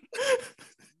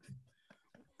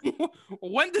it.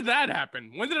 When did that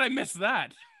happen? When did I miss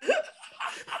that?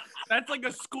 That's like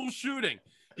a school shooting.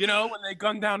 You know, when they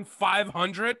gunned down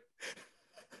 500.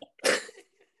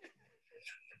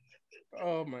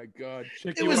 Oh my God!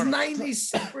 Chick, It was 90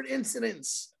 separate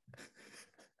incidents.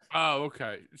 Oh,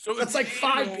 okay. So That's like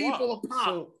 5 people a pop.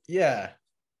 So yeah,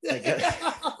 I guess.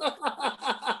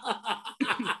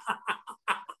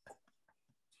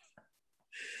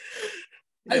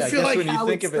 I Yeah, I feel guess like when you Howard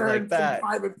think of it Stern like from that.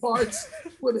 Private Parts,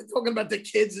 when they're talking about the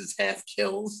kids as half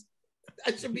kills,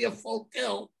 that should be a full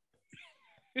kill.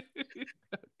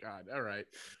 God, all right.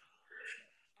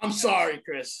 I'm sorry,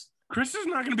 Chris. Chris is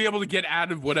not going to be able to get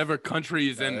out of whatever country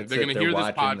he's in. that's They're it. going to They're hear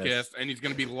this watching podcast, this. and he's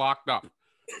going to be locked up.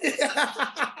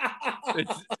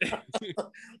 It's,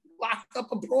 Locked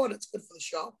up abroad. It's good for the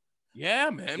show. yeah,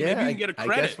 man. Yeah, Maybe you can get a I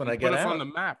credit. guess when I and get put us out. on the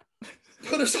map.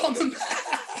 Put us on the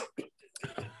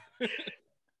map.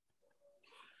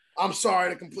 I'm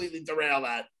sorry to completely derail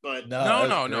that, but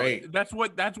No. great.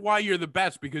 That's why you're the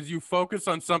best, because you focus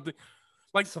on something.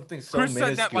 Like Something so Chris said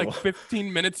minuscule. that like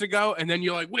 15 minutes ago, and then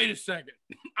you're like, wait a second,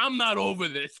 I'm not over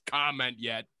this comment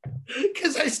yet.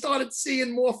 because I started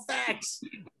seeing more facts.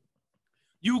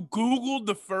 You Googled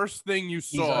the first thing you on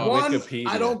saw. One, Wikipedia.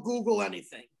 I don't Google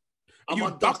anything. I'm You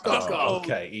on ducked up. DuckDuckGo. Oh.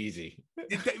 Okay, easy.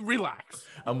 Relax.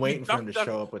 I'm waiting for him to duck-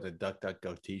 show up with a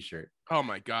DuckDuckGo t-shirt. Oh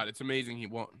my God, it's amazing he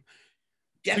won't.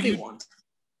 Get So me you- one.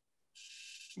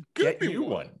 Get me you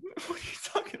one. What are you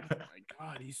talking Oh about? my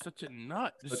God, he's such a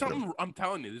nut. There's Look at something. I'm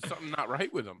telling you, there's something not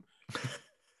right with him.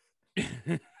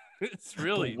 It's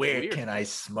really But where weird. can I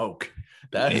smoke?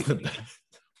 That is the best.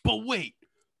 But wait,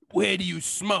 where do you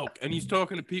smoke? And he's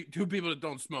talking to two people that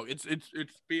don't smoke. It's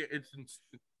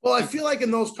Well, I feel like in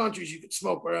those countries you could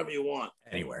smoke wherever you want.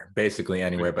 Anywhere, basically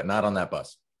anywhere, but not on that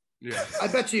bus. yeah. I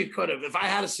bet you could have. If I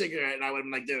had a cigarette and I would have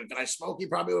been like, dude, can I smoke? He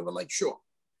probably would have been like, sure.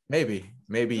 Maybe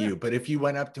Yeah. you. But if you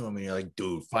went up to him and you're like,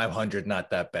 dude, 500,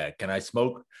 not that bad. Can I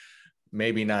smoke?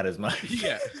 Maybe not as much.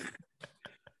 Yeah.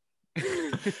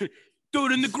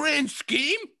 Dude, in the grand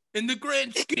scheme,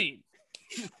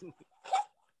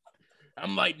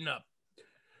 I'm lighting up.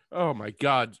 Oh my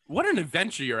God. What an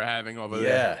adventure you're having over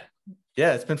there.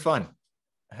 Yeah, it's been fun.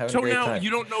 Having So a great now time. you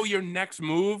don't know your next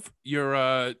move.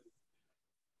 You're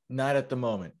Not at the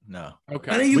moment. No.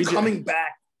 okay. When are you We ju- coming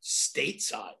back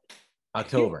stateside?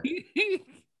 October.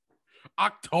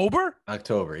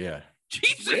 October? Yeah.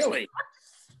 Jesus. Really?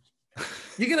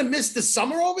 You're gonna miss the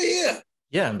summer over here?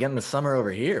 Yeah, I'm getting the summer over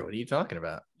here. What are you talking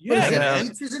about? What Yeah, is it, Yeah.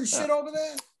 beaches and shit over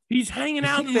there? he's hanging You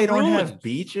out think in they don't ruins. have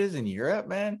beaches in Europe,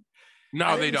 man? No,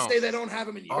 I they didn't don't. say they don't have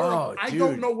them in Europe. Oh, I dude.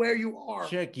 don't know where you are.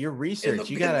 Check your In research.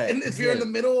 the- You gotta if you're in the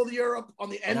middle of Europe, on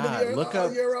the end Nah, of look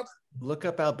up- Europe, look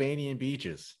up Albanian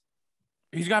beaches.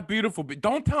 He's got beautiful.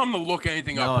 Don't tell him to look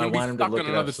anything No, up. I He'll be want him to stuck look on it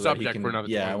another up so that he subject can. for another.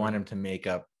 Yeah, 20 I want him minutes. to make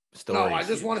up stories. no, I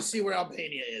just want to see where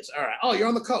Albania is. All right. Oh, you're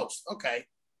on the coast. Okay.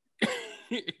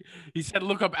 He said,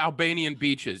 "Look up Albanian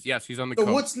beaches." Yes, he's on the So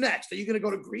coast. what's next? Are you gonna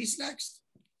go to Greece next?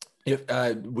 If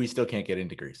we still can't get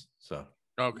into Greece, so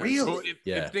Okay. Really? So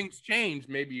Yeah. if things change,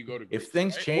 maybe you go to Greece. if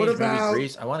things right? change, What maybe about-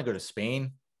 Greece. I want to go to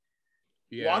Spain.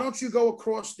 Yeah. Why don't you go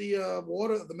across the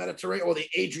water, the Mediterranean, or the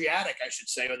Adriatic, I should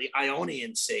say, or the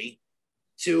Ionian Sea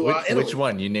to Italy? Which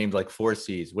one? You named like 4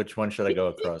 seas. Which one should I go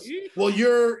across? Well,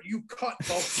 you cut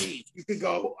both seas. You could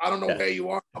go. I don't know Yeah. where you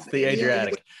are. It's the Albania,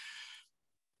 Adriatic.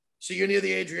 So you're near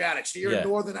the Adriatic. So you're Yeah. in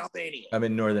northern Albania. I'm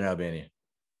in northern Albania.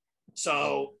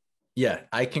 So Yeah,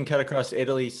 I can cut across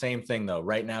Italy. Same thing though.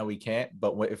 Right now we can't,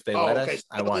 but if they let us,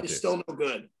 I want it's to. still no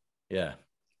good. Yeah.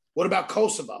 What about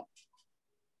Kosovo?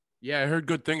 Yeah, I heard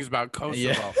good things about Kosovo.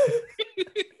 Yeah.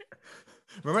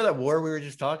 Remember that war we were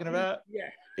just talking about? Yeah.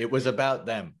 It was about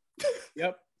them.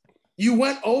 Yep. You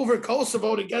went over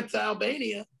Kosovo to get to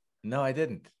Albania. No, I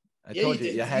didn't. I Yeah, told you you.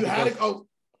 did. You had to go.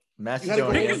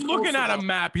 Macedonia. He's looking at a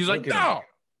map. He's like, Look at no.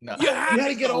 No, You had, You had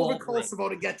to get go over it." Kosovo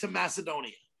to get to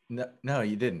Macedonia. no,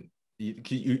 you didn't.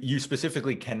 You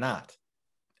specifically cannot.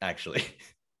 Actually,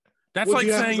 That's Would like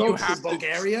you have to saying go you to have to.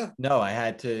 Bulgaria. no. I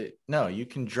had to. No, you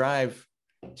can drive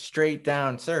straight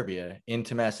down Serbia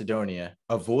into Macedonia,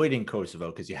 avoiding Kosovo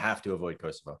because you have to avoid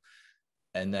Kosovo,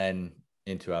 and then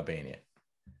into Albania.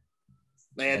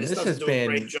 Man, And this this doesn't has do a been-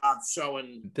 great job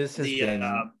showing. This has The,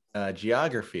 been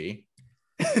geography.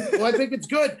 Well, I think it's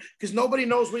good because nobody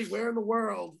knows where in the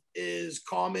world is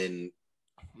Carmen.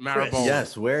 Maribor.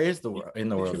 Yes, where is the in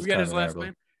the Did world? you is forget his Carmen last Maribel?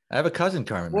 name? I have a cousin,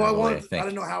 Carmen Well, Maribel, I I think.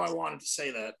 didn't know how I wanted to say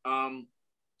that.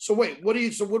 So wait, what do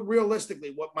you? So what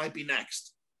realistically, what might be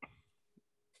next?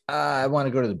 I want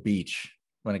to go to the beach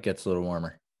when it gets a little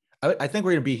warmer. I think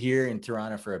we're gonna be here in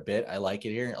Tirana for a bit. I like it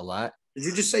here a lot. Did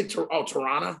you just say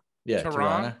Tirana? Yeah, Tirana?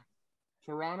 Tirana.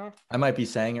 Tirana? I might be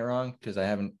saying it wrong because I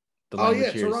haven't. The Oh language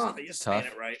yeah, here is Tirana. You're saying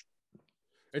tough. it right.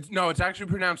 It's actually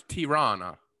pronounced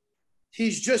Tirana.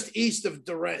 He's just east of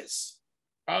Durez.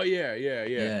 Oh yeah.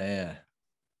 Yeah.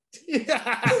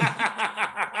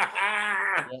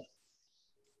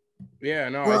 Yeah,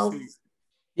 no, Well, I see.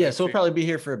 Yeah, so we'll probably be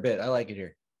here for a bit. I like it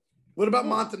here. what about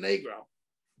Montenegro?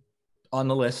 On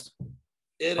the list.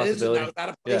 It is. Possibility. Is that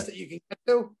a place that you can get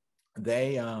to?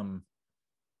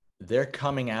 They're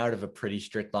coming out of a pretty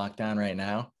strict lockdown right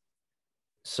now.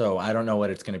 So I don't know what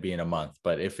it's going to be in a month,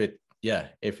 but if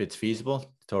it's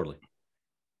feasible, totally.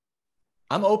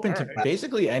 I'm open to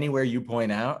basically anywhere you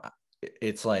point out.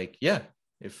 It's like, yeah,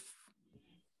 if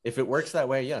it works that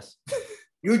way, yes.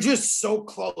 You're just so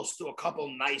close to a couple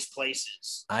nice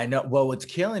places. I know. Well, what's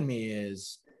killing me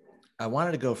is I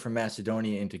wanted to go from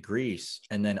Macedonia into Greece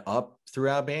and then up through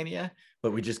Albania,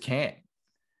 but we just can't.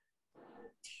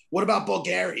 What about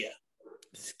Bulgaria?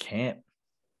 Just can't.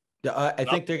 I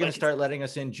think they're going to start letting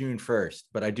us in June 1st,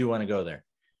 but I do want to go there.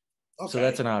 Okay. So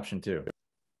that's an option too.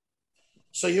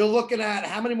 So you're looking at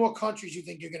how many more countries you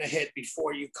think you're going to hit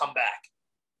before you come back?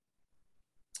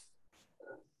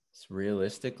 It's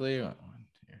realistically,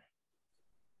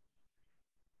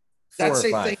 That's 4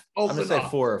 or 5. I'm going to say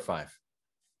 4 or 5.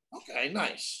 Okay,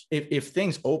 nice. If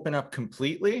things open up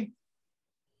completely,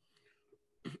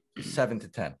 7 to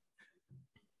 10.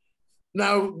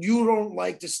 Now, you don't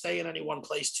like to stay in any one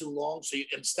place too long. So you,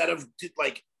 instead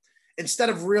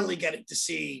of really getting to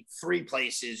see 3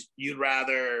 places, you'd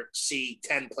rather see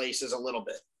 10 places a little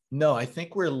bit. No, I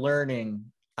think we're learning.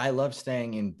 I love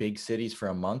staying in big cities for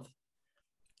a month.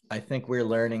 I think we're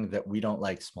learning that we don't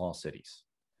like small cities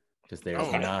because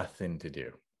there's nothing to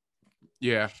do.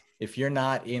 Yeah. If you're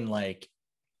not in like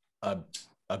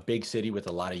a big city with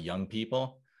a lot of young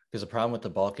people, because the problem with the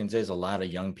Balkans is a lot of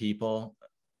young people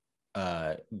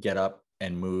get up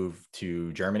and move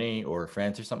to Germany or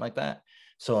France or something like that.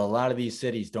 So a lot of these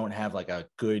cities don't have like a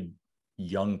good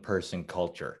young person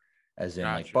culture, as in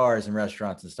like bars and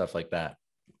restaurants and stuff like that.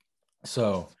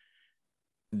 So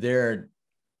there are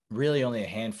really only a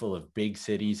handful of big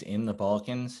cities in the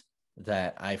Balkans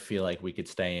that I feel like we could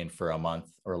stay in for a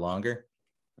month or longer.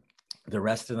 The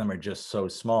rest of them are just so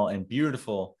small and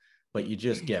beautiful, but you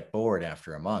just get bored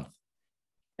after a month.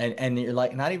 And you're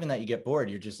like, not even that you get bored,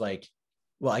 you're just like,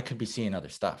 well, I could be seeing other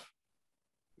stuff.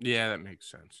 Yeah, that makes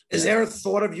sense. Is there a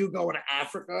thought of you going to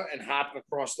Africa and hopping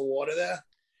across the water there?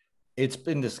 It's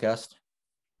been discussed.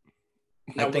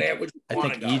 Now, where would you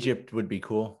want to go? Egypt would be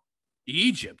cool.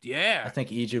 Egypt, yeah. I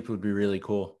think Egypt would be really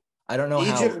cool. I don't know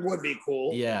Egypt would be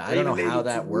cool. Yeah, I don't know how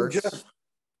that works.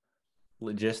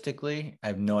 Logistically, I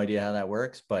have no idea how that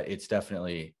works, but it's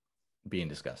definitely being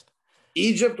discussed.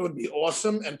 Egypt would be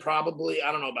awesome, and probably,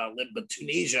 I don't know about Libya, but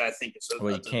Tunisia, I think it's.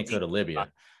 Well, you can't go to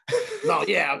Libya. No,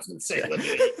 yeah, I was going to say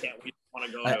Libya. You can't. We want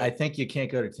to go. I think you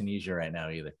can't go to Tunisia right now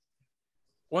either.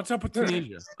 What's up with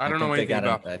Tunisia? I don't know anything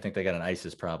about. I think they got an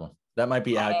ISIS problem. That might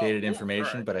be outdated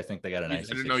information, right. But I think they got an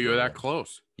ISIS. I didn't know you were that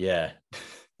close. Yeah.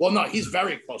 Well, no, he's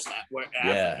very close to that.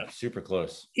 Yeah, super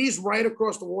close. He's right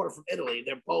across the water from Italy.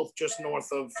 They're both just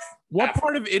north of. What Africa.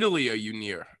 Part of Italy are you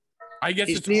near? I guess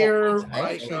it's near.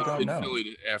 I don't know.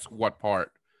 To ask what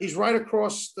part. He's right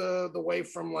across the way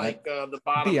from the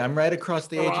bottom. I'm right across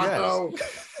the Adriatic.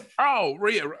 Oh,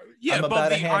 yeah,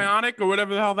 above the Ionic or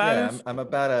whatever the hell that is. I'm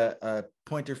about a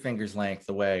pointer finger's length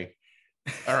away.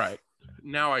 All right,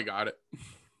 now I got it.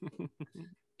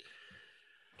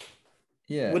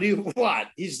 Yeah. What?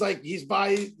 He's by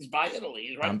Italy.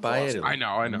 He's right. I'm by Italy. I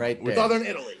know. Right there. Southern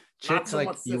Italy. Chick's like,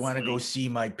 you want to go see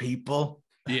my people?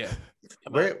 Yeah.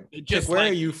 Where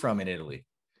are you from in Italy?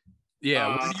 Yeah.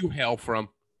 Where do you hail from?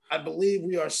 I believe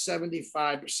we are 75%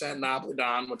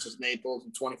 Napolitan, which is Naples,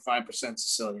 and 25%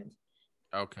 Sicilian.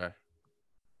 Okay.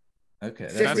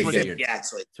 That's where you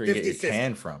get your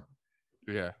tan from.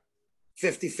 Yeah.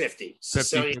 50-50.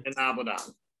 Sicilian and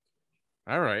Napolitan.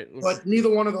 All right. But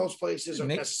neither one of those places are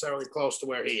necessarily close to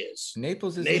where he is.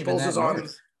 Naples is on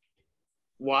north.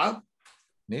 What?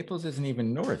 Naples isn't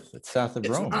even north. It's south of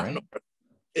Rome, right? North.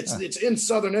 It's in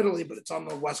southern Italy, but it's on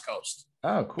the west coast.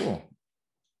 Oh, cool.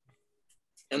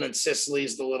 And then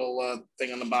Sicily's the little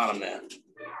thing on the bottom there.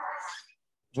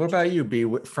 What about you, B?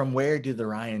 From where do the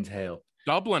Ryans hail?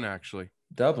 Dublin, actually.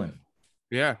 Dublin.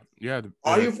 Yeah. Where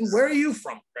are you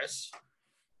from, Chris?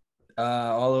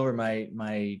 All over my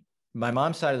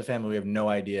mom's side of the family. We have no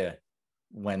idea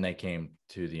when they came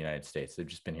to the United States. They've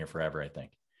just been here forever, I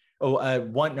think.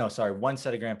 One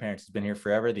set of grandparents has been here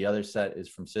forever. The other set is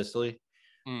from Sicily,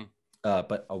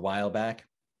 but a while back.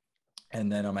 And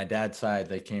then on my dad's side,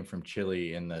 they came from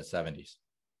Chile in the 70s.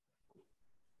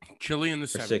 Chile in the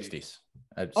 60s.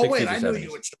 60s wait, I knew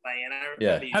you were Chilean.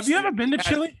 Yeah. Have you ever been to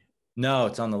Chile? No,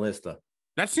 it's on the list though.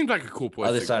 That seems like a cool place.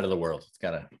 Other side of the world. It's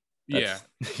gotta. Yeah.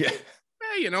 Yeah.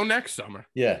 next summer.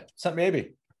 Yeah, some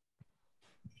maybe.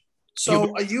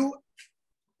 So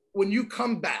when you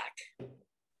come back,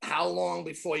 how long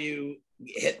before you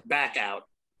hit back out?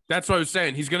 That's what I was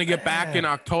saying. He's gonna get back in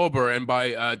October, and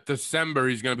by December,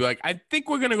 he's gonna be like, I think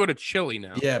we're gonna go to Chile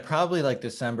now. Yeah, probably like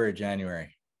December or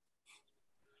January.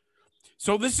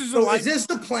 So this is is this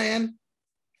the plan?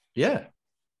 Yeah.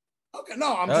 Okay,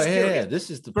 no, I'm just curious. Yeah, this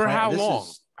is the for plan. how long?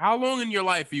 How long in your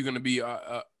life are you gonna be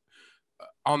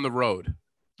on the road?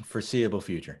 Foreseeable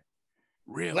future.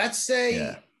 Really? Let's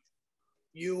say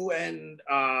you and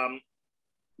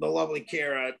the lovely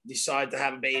Kira decide to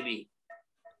have a baby,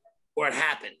 or it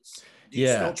happens. Do you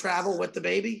still travel with the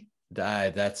baby?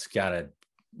 That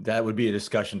would be a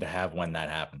discussion to have when that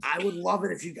happens. I would love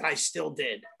it if you guys still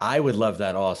did. I would love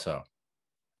that also.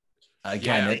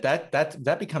 Again,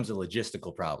 that becomes a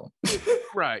logistical problem.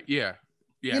 Right. Yeah.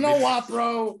 Yeah. You know what,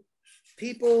 bro?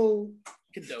 People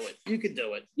can do it. You can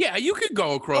do it. Yeah, you could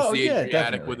go across the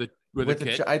Adriatic with a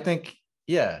kid. I think.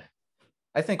 Yeah.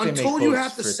 I think until you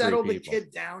have to settle the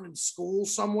kid down in school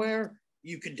somewhere,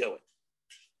 you could do it.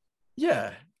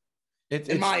 Yeah.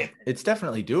 It's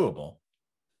definitely doable.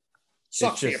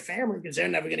 Sucks for your family because they're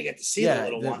never going to get to see the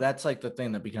little one. That's like the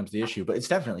thing that becomes the issue, but it's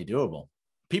definitely doable.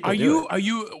 Are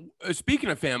you speaking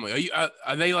of family?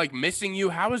 Are they like missing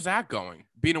you? How is that going?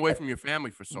 Being away from your family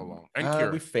for so long? We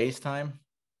FaceTime.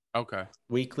 Okay.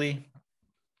 Weekly.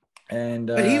 And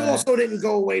but he also didn't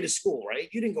go away to school, right?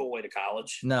 You didn't go away to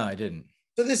college. No, I didn't.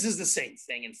 So this is the same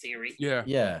thing in theory. Yeah.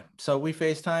 Yeah. So we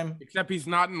FaceTime. Except he's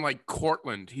not in like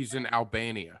Cortland. He's in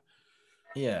Albania.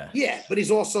 Yeah. Yeah, but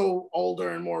he's also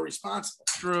older and more responsible.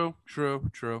 True.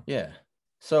 Yeah.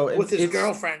 So with his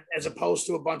girlfriend, as opposed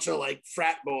to a bunch of like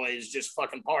frat boys just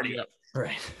fucking partying. Yeah.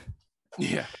 Right.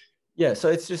 Yeah. Yeah. So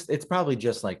it's probably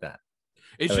just like that.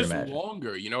 It's just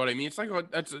longer. You know what I mean? It's like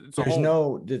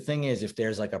the thing is, if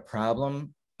there's like a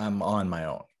problem, I'm on my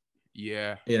own.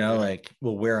 Yeah.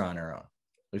 We're on our own.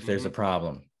 If there's a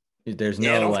problem, there's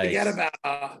don't like. Forget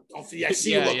about. Don't forget. I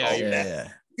see you look old. Yeah.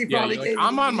 Like,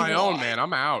 I'm on my own, man.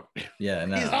 I'm out. Yeah.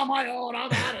 No. He's on my own.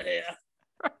 I'm out of here.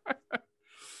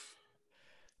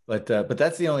 But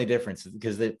that's the only difference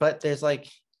because there's like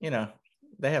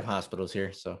they have hospitals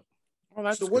here, so.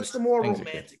 Well, so what's the more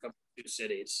romantic of the two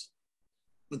cities,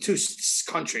 the two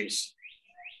countries?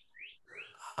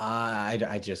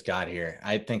 I just got here.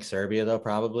 I think Serbia though,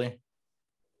 probably.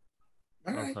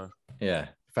 All right. Yeah,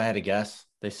 if I had to guess,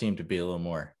 they seem to be a little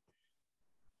more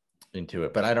into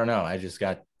it, but I don't know. I just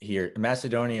got here.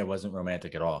 Macedonia wasn't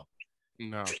romantic at all.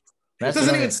 No, it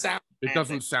doesn't even sound. It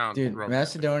doesn't sound. Dude, romantic.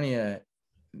 Macedonia.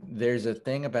 There's a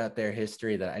thing about their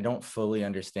history that I don't fully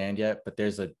understand yet, but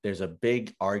there's a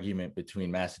big argument between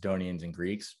Macedonians and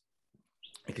Greeks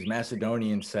because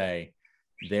Macedonians say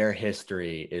their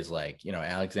history is like,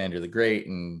 Alexander the Great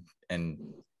and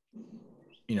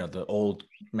the old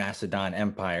Macedon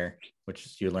Empire,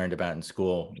 which you learned about in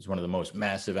school, is one of the most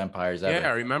massive empires ever. Yeah,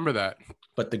 I remember that.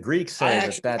 But the Greeks say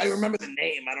I remember the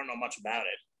name. I don't know much about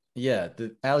it. Yeah,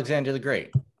 the Alexander the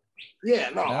Great.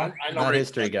 Yeah, no, I know. Not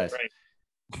history, guys.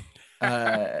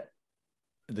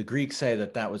 The Greeks say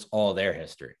that was all their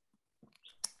history,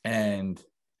 and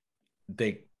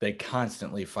they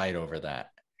constantly fight over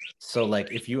that. So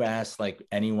like if you ask like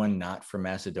anyone not from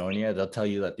Macedonia, they'll tell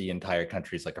you that the entire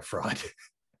country is like a fraud.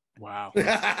 Wow.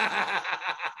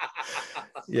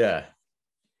 Yeah.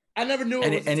 I never knew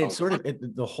it. And it's sort of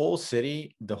the whole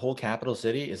city, the whole capital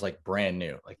city is like brand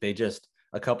new. Like they just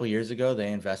a couple years ago,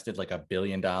 they invested like $1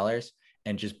 billion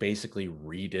and just basically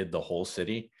redid the whole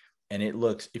city. And it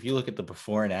looks, if you look at the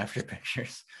before and after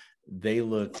pictures, they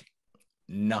look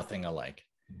nothing alike.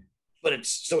 But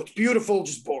it's beautiful,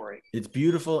 just boring. It's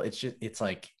beautiful.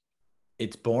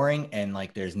 It's boring. And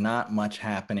like, there's not much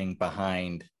happening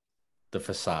behind the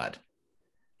facade.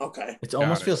 Okay. It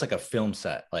almost feels like a film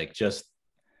set. Like just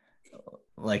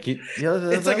like it,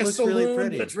 it's like a saloon, really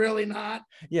pretty. But it's really not.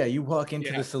 Yeah. You walk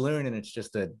into the saloon and it's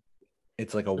just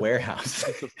it's like a warehouse.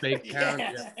 It's a fake town.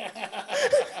 Yeah.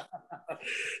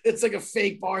 It's like a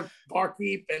fake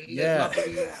barkeep and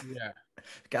nothing. Yeah.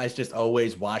 Guys just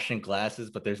always washing glasses,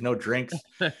 but there's no drinks.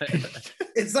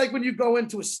 It's like when you go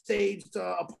into a staged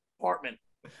apartment.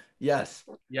 Yes.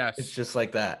 It's just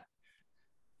like that.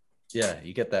 Yeah,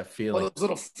 you get that feeling. Those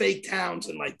little fake towns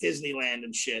in like Disneyland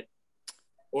and shit,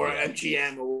 or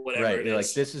MGM or whatever. Right. You're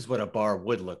like, this is what a bar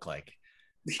would look like.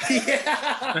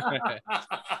 Yeah.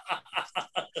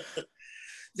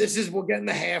 We're getting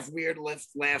the half weird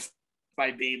laugh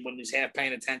by Beeb when he's half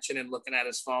paying attention and looking at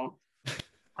his phone.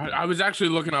 I was actually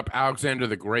looking up Alexander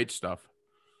the Great stuff.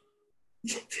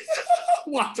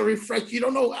 What to refresh? You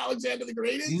don't know who Alexander the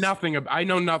Great is? I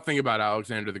know nothing about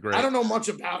Alexander the Great. I don't know much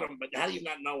about him, but how do you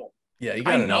not know him? Yeah, you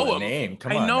gotta know the name.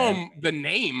 Come on, I know man. him the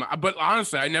name, but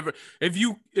honestly, I never. If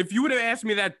you would have asked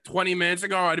me that 20 minutes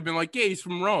ago, I'd have been like, "Yeah, he's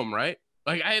from Rome, right?"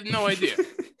 Like I had no idea.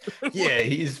 Yeah,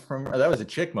 he's from. That was a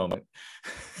chick moment.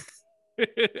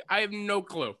 I have no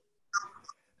clue.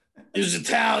 He was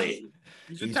Italian.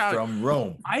 He's He's Italian. from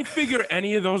Rome. I figure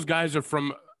any of those guys are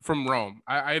from Rome.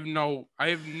 I have no.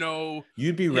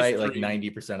 You'd be right like history.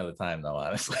 90% of the time, though.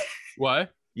 Honestly,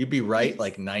 What? you'd be right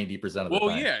like 90% of the time.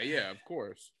 Well, yeah, of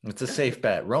course. It's a safe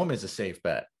bet. Rome is a safe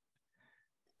bet.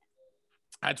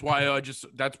 That's why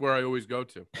that's where I always go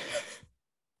to.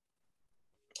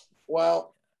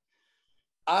 Well,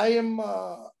 I am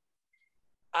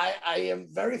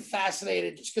very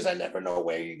fascinated just because I never know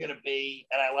where you're gonna be,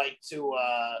 and I like to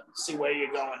see where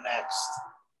you're going next.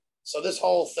 So this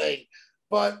whole thing,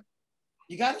 but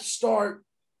you got to start.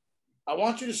 I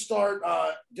want you to start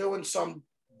doing some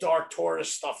dark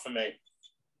tourist stuff for me.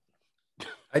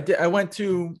 I did. I went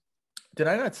to. Did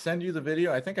I not send you the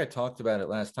video? I think I talked about it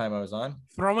last time I was on.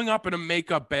 Throwing up in a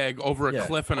makeup bag over a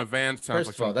cliff in a van sounds First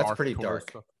like of all, that's pretty tourist dark.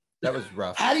 stuff. That was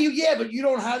rough. How do you? Yeah, but you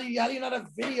don't. How do you not have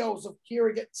videos of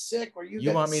Kira getting sick or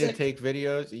you Want me sick? to take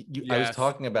videos? I was Yes.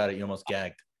 talking about it. You almost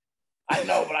gagged. I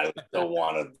know, but I still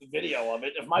want a video of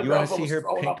it. If my You wanna girlfriend see was her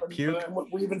throwing pink up and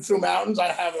puke? weaving through mountains,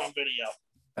 I'd have it on video.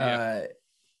 Yeah.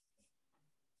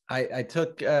 I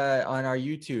took on our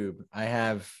YouTube. I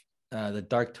have the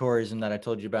dark tourism that I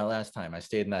told you about last time. I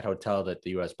stayed in that hotel that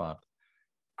the U.S. bombed.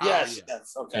 Yes, yeah.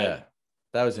 yes, okay. Yeah,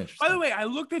 that was interesting. By the way, I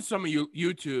looked at some of you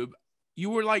YouTube. You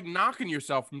were like knocking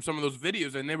yourself from some of those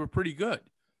videos, and they were pretty good.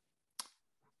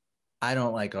 I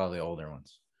don't like all the older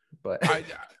ones, but I, some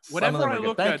of whatever them I are good.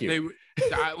 looked Thank at, you. they were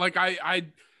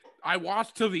I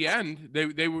watched till the end. They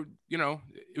were,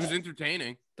 it was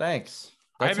entertaining. Thanks.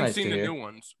 I That's haven't nice seen to the hear. new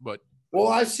ones, but Well,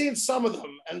 I've seen some of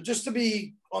them, and just to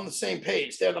be on the same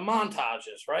page, they're the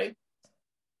montages, right?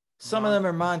 Some of them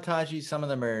are montages. Some of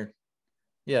them are,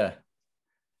 yeah.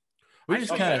 We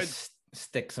just kind of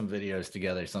stick some videos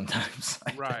together sometimes.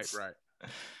 right.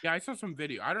 Yeah, I saw some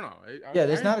video. I don't know. Yeah,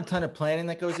 there's not a ton of planning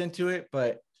that goes into it,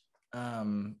 but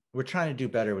we're trying to do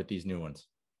better with these new ones.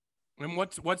 And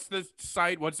what's the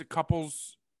site? What's the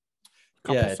couples?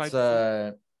 Yeah, it's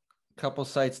sites? couple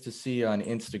sites to see on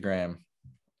Instagram,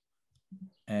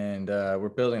 and we're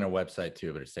building a website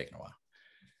too, but it's taking a while.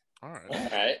 All right.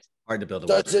 All right. Hard to build a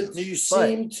Do website. you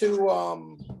seem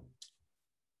to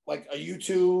like are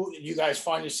you guys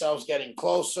find yourselves getting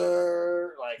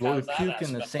closer? Like Well, we how's that puked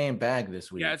in the aspect? same bag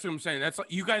this week. Yeah, that's what I'm saying. That's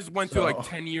like you guys went through like So-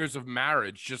 10 years of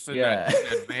marriage just in Yeah.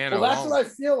 that van Well, that's alone. what I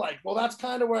feel like. Well, that's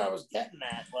kind of where I was getting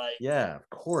at. Like, Yeah, of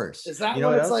course. Is that you know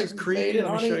what what it's else like is with creepy? Maiden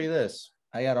Let me show Honey? you this.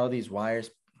 I got all these wires.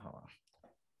 Hold on.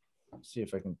 Let's see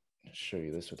if I can show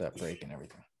you this without breaking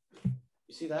everything.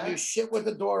 You see that? have you shit with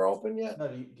the door open yet? No,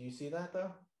 do you see that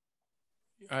though?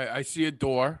 I see a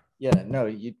door. Yeah,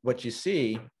 no. What you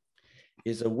see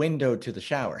is a window to the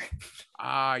shower.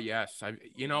 Ah, yes.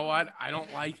 You know what? I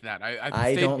don't like that. I've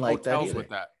I stayed don't in like that hotels either. with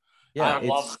that. Yeah, I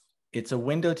love it's a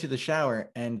window to the shower,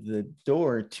 and the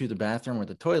door to the bathroom where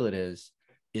the toilet is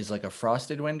like a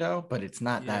frosted window, but it's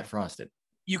not Yeah. that frosted.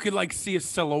 You could like see a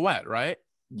silhouette, right?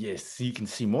 Yes, you can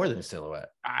see more than a silhouette.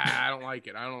 I don't like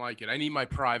it. I don't like it. I need my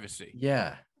privacy.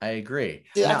 Yeah, I agree.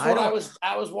 See, that's Now, what don't-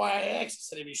 that was why I asked. I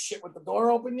said, have you shit with the door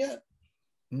open yet?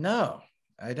 No,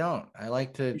 I don't. I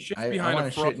like to. You shit I behind want a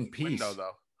to shit in frosted peace. window,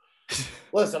 though.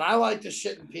 Listen, I like to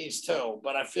shit in peace too,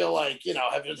 but I feel like,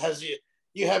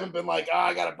 you haven't been like, oh,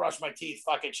 I gotta brush my teeth.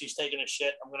 Fuck it, she's taking a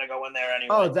shit. I'm gonna go in there anyway.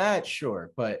 Oh, that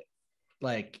sure, but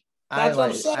like That's what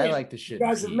I'm I saying. like to You shit.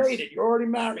 guys in have peace. made it. You're already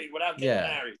married without getting Yeah.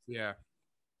 married. Yeah.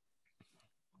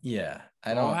 Yeah,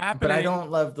 I All don't. But I happening. don't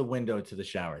love the window to the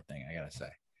shower thing. I gotta say.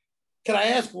 Can I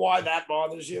ask why that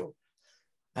bothers you?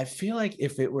 I feel like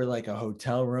if it were like a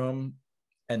hotel room,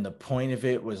 and the point of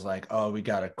it was like, oh, we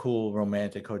got a cool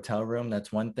romantic hotel room,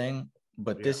 that's one thing.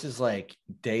 But Yeah. this is like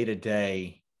day to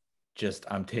day. Just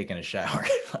I'm taking a shower.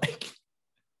 Like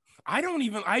I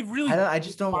really I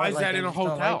just don't Why like is that I in a just don't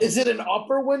hotel? like it. Is it an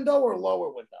upper window or lower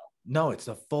window? No, it's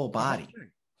the full body.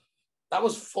 That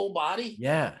was full body.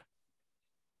 Yeah.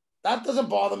 That doesn't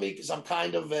bother me because I'm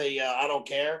kind of I don't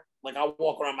care. Like I'll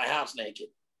walk around my house naked.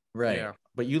 Right. Yeah.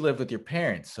 But you live with your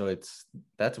parents, so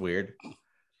that's weird.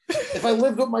 If I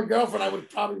lived with my girlfriend, I would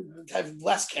probably have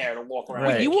less care to walk around.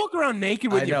 Right. You walk around naked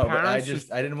with I your know, but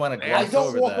parents. I didn't want to I I gloss don't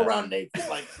over walk that. around naked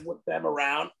like with them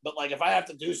around, but like if I have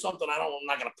to do something, I'm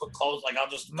not gonna put clothes. Like I'll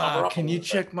just cover Ma, up. can a you little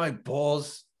check my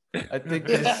balls? I think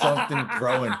there's something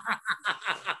growing.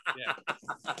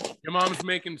 Your mom's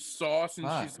making sauce and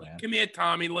Fuck, she's like, man. "Come here,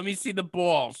 Tommy. Let me see the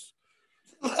balls."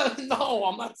 No,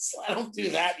 I'm not. I don't do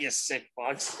that, you sick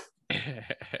fucks. I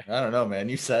don't know, man.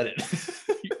 You said it.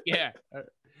 Yeah.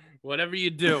 Whatever you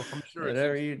do, I'm sure.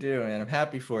 Whatever you do, man. I'm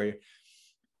happy for you.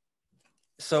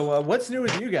 So what's new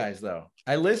with you guys, though?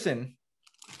 I listen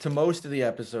to most of the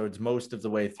episodes, most of the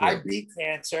way through. I beat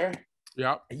cancer.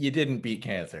 Yeah. You didn't beat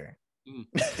cancer.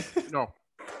 No.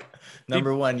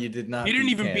 Number one, you did not. He didn't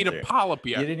even beat a polyp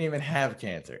yet. You didn't even have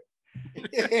cancer.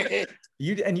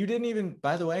 You didn't even.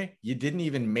 By the way, you didn't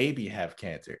even maybe have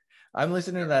cancer. I'm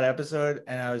listening to that episode,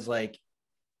 and I was like,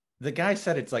 the guy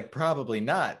said it's like probably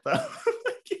not, though.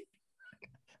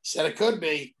 Said it could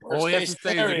be. All you have to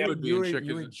say is it could be. You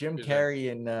were Jim Carrey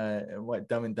in what,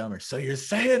 Dumb and Dumber. So you're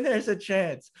saying there's a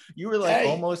chance. You were like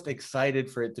almost excited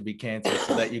for it to be cancer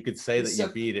so that you could say that you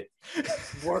beat it.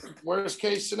 Worst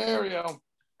case scenario.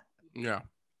 Yeah.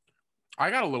 I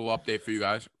got a little update for you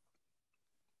guys.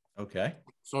 Okay.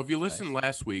 So if you listened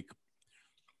last week,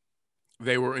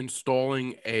 they were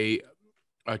installing a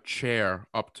chair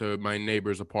up to my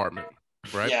neighbor's apartment,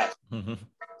 right? Yeah. Mm-hmm.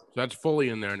 So that's fully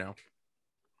in there now.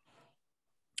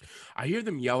 I hear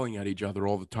them yelling at each other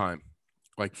all the time.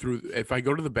 Like if I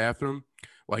go to the bathroom,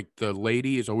 like the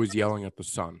lady is always yelling at the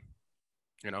son,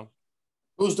 you know?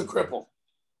 Who's the cripple?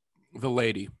 The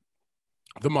lady,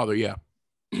 the mother. Yeah.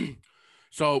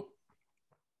 So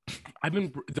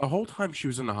the whole time she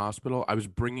was in the hospital, I was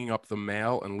bringing up the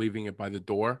mail and leaving it by the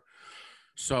door.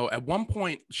 So at one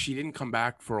point she didn't come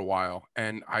back for a while,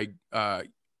 and I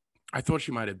thought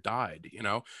she might have died, you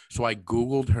know? So I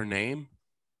Googled her name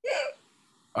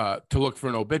to look for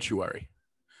an obituary.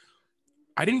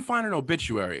 I didn't find an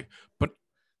obituary, but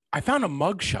I found a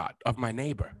mugshot of my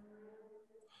neighbor.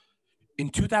 In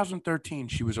 2013,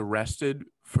 she was arrested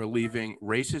for leaving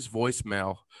racist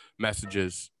voicemail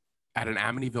messages at an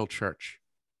Amityville church.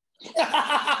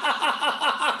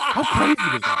 How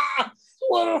crazy is that?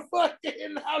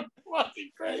 How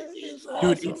fucking crazy is that?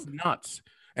 Dude, it's nuts.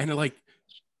 And like,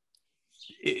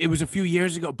 it was a few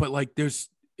years ago, but like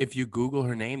if you Google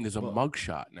her name, there's a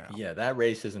mugshot now. Yeah, that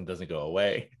racism doesn't go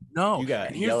away. No. You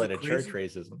got yell at a church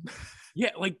racism.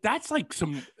 Yeah, like that's like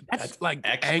like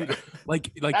anger.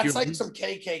 Like that's like some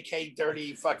KKK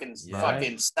dirty fucking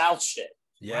South shit.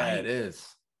 Yeah, right? It is.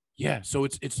 Yeah, so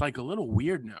it's like a little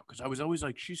weird now because I was always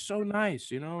like, she's so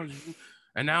nice, you know,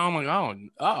 and now I'm like,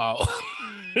 oh.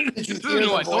 Did you hear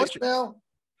the voicemail?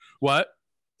 What?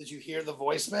 Did you hear the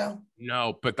voicemail?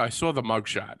 No, but I saw the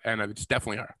mugshot, and it's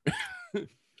definitely her.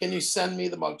 Can you send me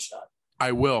the mugshot?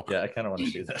 I will. Yeah, I kind of want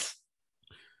to see this.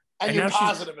 And you're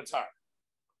positive it's her.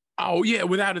 Oh yeah,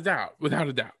 without a doubt.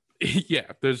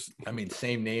 Yeah,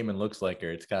 same name and looks like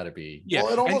her. It's got to be. Yeah,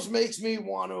 well, it almost makes me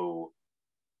want to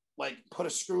like put a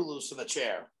screw loose in the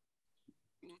chair.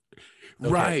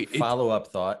 Okay, right. Follow-up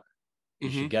thought. You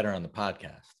should get her on the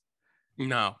podcast.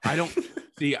 No, I don't.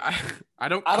 See, I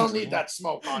don't. I don't need that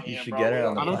smoke on you. You should get her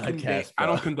on the podcast. I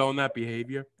don't condone that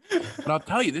behavior. But I'll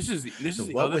tell you, this is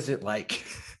what was it like?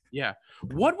 Yeah.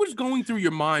 What was going through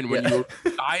your mind when you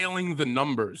were dialing the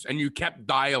numbers and you kept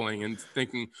dialing and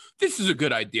thinking, this is a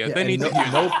good idea? Yeah,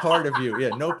 no part of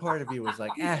you was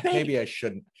like, maybe I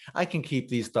shouldn't. I can keep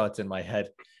these thoughts in my head.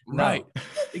 No. Right.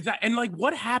 Exactly. And like,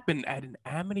 what happened at an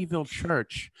Amityville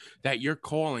church that you're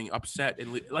calling upset?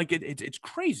 And like, it's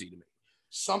crazy to me.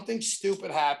 Something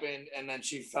stupid happened, and then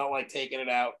she felt like taking it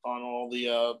out on all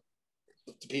the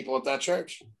people at that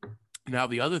church. Now,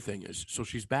 the other thing is, so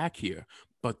she's back here,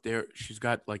 but she's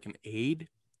got like an aide,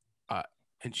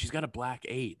 and she's got a black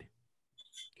aide.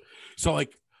 So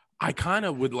like, I kind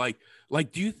of would like,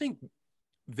 do you think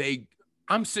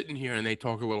I'm sitting here and they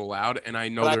talk a little loud, and I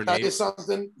know their name. Can I tell you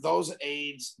something? Those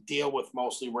aides deal with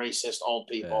mostly racist old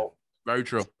people. Yeah. Very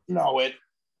true. Know it.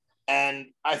 And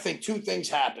I think two things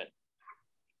happen.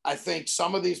 I think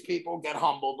some of these people get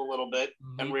humbled a little bit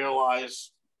and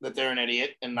realize that they're an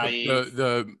idiot and naive.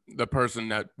 The person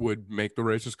that would make the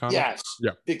racist comment? Yes.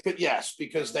 Yeah.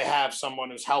 Because they have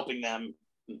someone who's helping them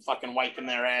and fucking wiping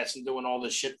their ass and doing all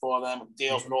this shit for them,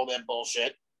 deals with all that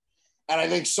bullshit. And I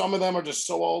think some of them are just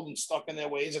so old and stuck in their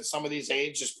ways at some of these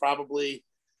ages, probably,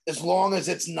 as long as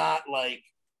it's not like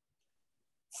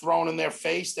thrown in their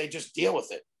face, they just deal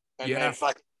with it. And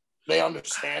they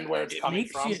understand where it's coming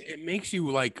from. It makes you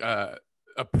like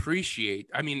appreciate.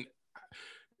 I mean,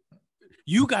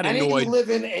 you got annoyed. Any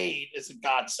live-in aid is a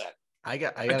godsend. I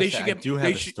do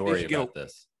have a story about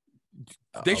this.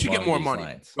 They should get more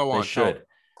money. Go on. They should.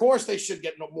 Of course, they should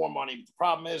get more money. The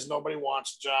problem is nobody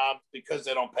wants a job because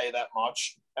they don't pay that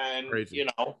much. And, crazy.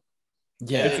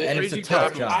 Yeah, it's a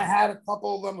tough job. I had a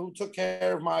couple of them who took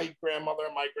care of my grandmother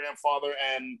and my grandfather,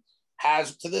 and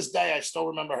to this day, I still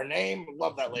remember her name.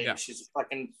 Love that lady. Yeah. She's a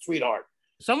fucking sweetheart.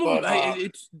 Some of But, them,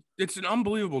 it's an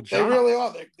unbelievable they job. really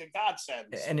are. They're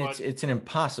godsends. And But it's an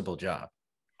impossible job.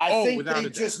 I think without a they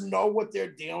doubt. just know what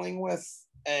they're dealing with,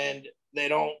 and they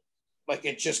don't like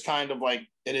it. Just kind of like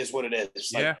it is what it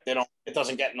is. Like, Yeah. they don't. It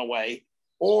doesn't get in the way,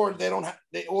 or they don't.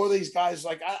 Or these guys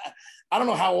like I don't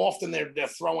know how often they're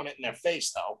throwing it in their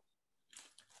face though.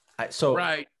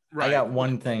 Right. I got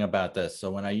one thing about this.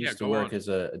 So when I used to go work on. as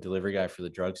a delivery guy for the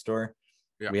drugstore,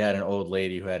 Yeah. we had an old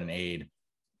lady who had an aide,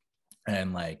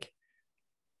 and like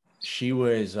she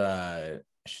was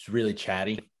she's really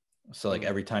chatty. So like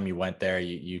every time you went there,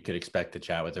 you could expect to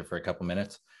chat with her for a couple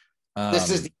minutes. This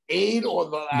is the aide or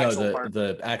the actual person?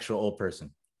 the actual old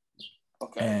person.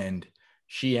 Okay. And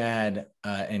she had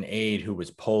an aide who was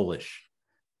Polish,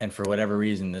 and for whatever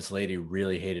reason, this lady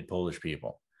really hated Polish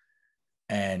people.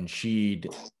 And she'd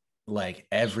like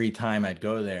every time I'd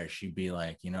go there, she'd be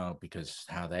like, because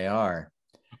how they are.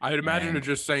 I'd imagine her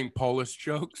just saying Polish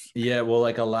jokes. Yeah, well,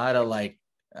 like a lot of like,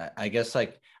 I guess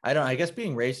like I guess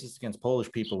being racist against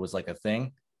Polish people was like a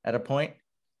thing at a point.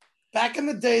 Back in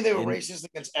the day, they were racist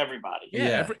against everybody.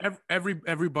 Yeah.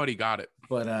 Everybody got it.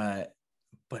 But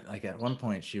like at one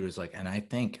point she was like, and I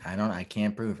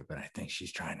can't prove it, but I think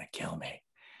she's trying to kill me.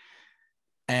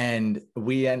 And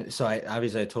so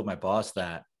I told my boss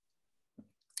that,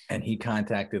 and he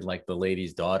contacted like the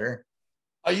lady's daughter.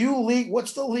 Are you legal?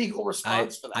 What's the legal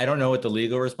response for that? I don't know what the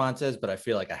legal response is, but I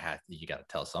feel like you got to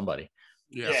tell somebody.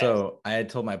 Yeah. So I had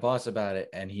told my boss about it,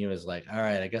 and he was like, all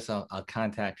right, I guess I'll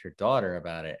contact her daughter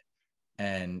about it.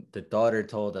 And the daughter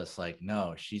told us like,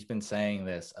 no, she's been saying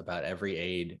this about every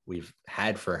aide we've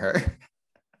had for her.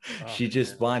 She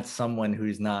just wants someone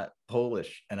who's not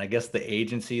Polish. And I guess the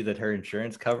agency that her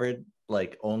insurance covered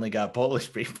like only got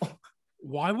Polish people.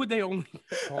 Why would they only?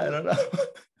 I don't know.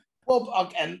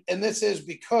 Well, and this is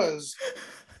because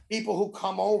people who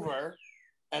come over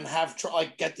and have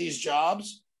get these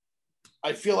jobs,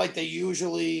 I feel like they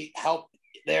usually help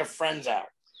their friends out,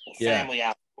 or family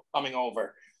out coming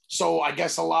over. So I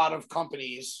guess a lot of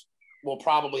companies will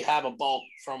probably have a bulk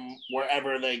from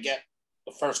wherever they get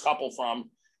the first couple from,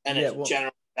 and it's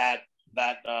generally that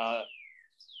and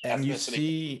ethnicity. You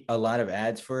see a lot of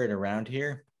ads for it around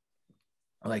here.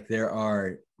 Like there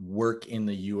are work in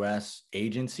the U.S.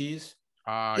 agencies.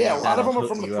 A lot of them are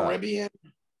from the Caribbean.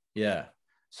 Yeah,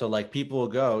 so like people will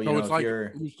go. So it's like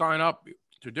you sign up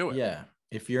to do it. Yeah,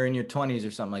 if you're in your 20s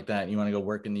or something like that, and you want to go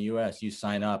work in the U.S., you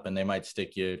sign up, and they might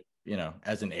stick you,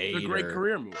 as an aide. It's a great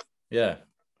career move. Yeah.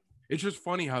 It's just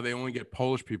funny how they only get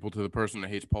Polish people to the person that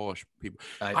hates Polish people.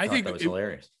 I think that was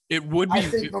hilarious. It would be. I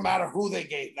think no matter who they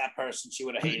gave that person, she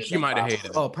would have hated. She might have hated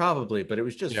it. Oh, probably, but it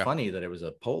was just funny that it was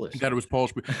a Polish. That it was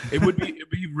Polish. It'd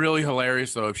be really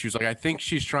hilarious though if she was like, I think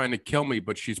she's trying to kill me,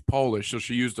 but she's Polish, so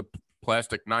she used a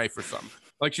plastic knife or something.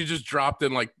 Like she just dropped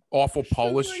in like awful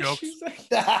Polish jokes. She's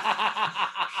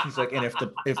like, and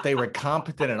if they were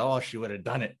competent at all, she would have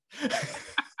done it.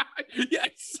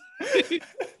 Yes.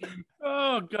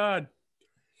 Oh God.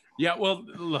 Yeah, well,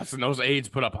 listen, those aides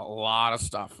put up a lot of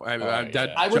stuff. I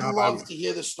would love to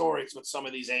hear the stories what some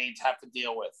of these aides have to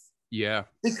deal with. Yeah,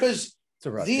 because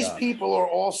these job. people are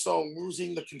also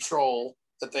losing the control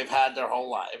that they've had their whole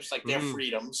lives, like their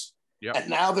freedoms, and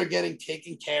now they're getting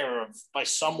taken care of by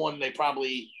someone they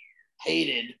probably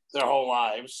hated their whole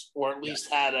lives, or at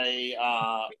least had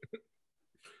a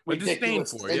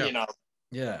ridiculous opinion of.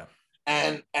 Yeah.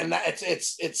 And that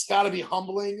it's got to be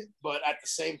humbling, but at the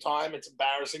same time, it's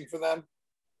embarrassing for them.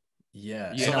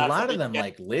 Yeah, So and a lot of them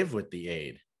like live with the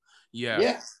aide. Yeah.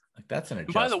 Like that's an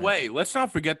adjustment. By the way, let's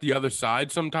not forget the other side.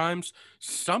 Sometimes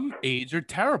some aides are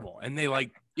terrible, and they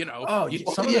like some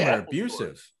of them are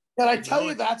abusive. But I tell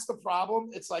you, that's the problem.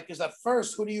 It's like, because at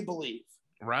first, who do you believe?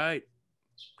 Right.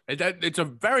 It's a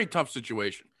very tough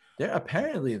situation.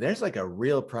 There's like a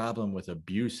real problem with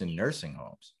abuse in nursing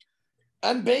homes.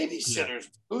 And babysitters,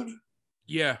 dude.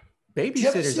 Yeah. Babysitters. Do you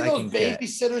ever see those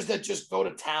babysitters that just go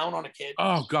to town on a kid?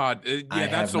 Oh God. I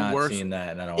that's have not worst. seen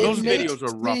that. And I don't Those videos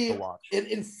are rough to watch.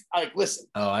 Listen.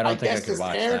 Oh, I don't think I could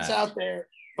watch parents that. out there,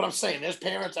 but I'm saying there's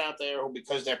parents out there who,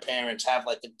 because their parents have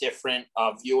like a different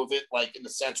view of it, like in the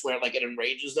sense where like it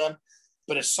enrages them.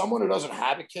 But as someone who doesn't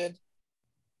have a kid,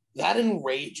 that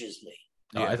enrages me.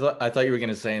 Yeah. Oh, I thought you were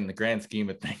gonna say in the grand scheme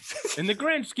of things. In the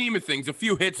grand scheme of things, a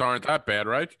few hits aren't that bad,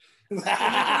 right?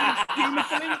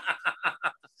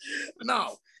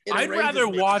 No, I'd rather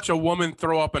watch a woman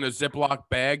throw up in a Ziploc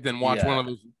bag than watch one of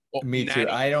those. Me too.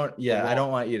 I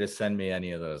don't want you to send me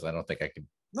any of those. I don't think I could.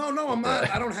 No, I'm not.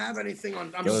 I don't have anything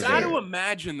on. I'm sad to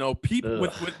imagine though, people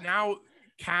with now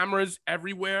cameras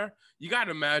everywhere. You got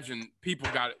to imagine people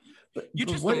got it. You're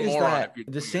just what a is moron that? if you're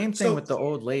The doing same that. thing So- with the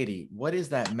old lady. What is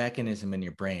that mechanism in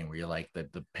your brain where you're like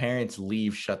the parents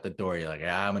leave, shut the door. You're like,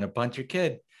 I'm gonna punch your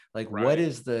kid. Like, Right. what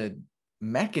is the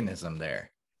mechanism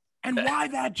there? And why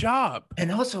that job?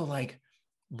 And also, like,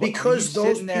 Because are you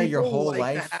those sitting there your people whole like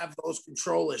life? to have those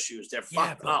control issues. They're Yeah,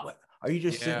 fucked but up. are you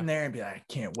just Yeah. sitting there and be like, I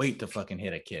can't wait to fucking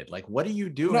hit a kid? Like, what are you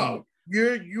doing? No,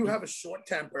 you have a short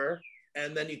temper,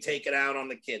 and then you take it out on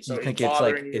the kid. So You he's think it's like-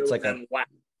 bothering it's you, like a- and then whack.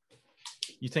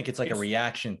 You think it's like a It's-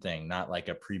 reaction thing, not like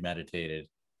a premeditated.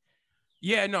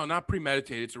 Yeah, no, not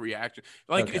premeditated. It's a reaction.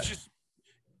 Like Okay. it's just,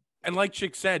 and like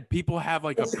Chick said, people have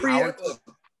like a Well, power.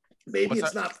 maybe What's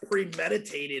it's that? not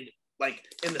premeditated, like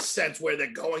in the sense where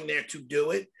they're going there to do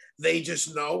it. They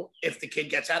just know if the kid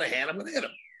gets out of hand, I'm gonna hit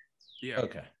him. Yeah,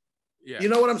 Okay. yeah. You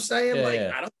know what I'm saying? Yeah, like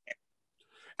yeah. I don't.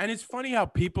 And it's funny how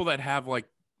people that have like,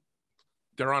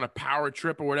 they're on a power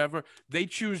trip or whatever, they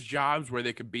choose jobs where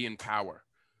they could be in power.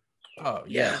 Oh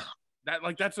Yeah.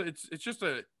 It's just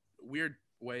a weird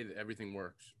way that everything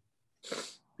works.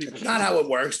 People It's not how it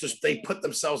works. Just they put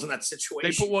themselves in that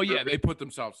situation. they put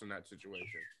themselves in that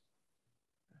situation.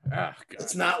 Ah, God.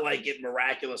 It's not like it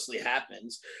miraculously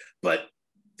happens, but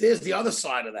there's the other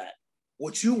side of that.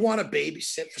 Would you want to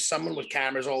babysit for someone with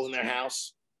cameras all in their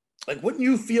house? Like, wouldn't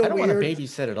you feel I don't weird? want to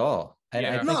babysit at all. And I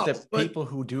Yeah. think No, that but- people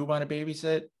who do want to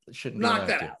babysit shouldn't be Knock allowed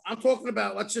that to. out. I'm talking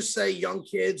about, let's just say, young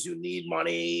kids who need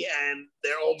money and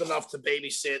they're old enough to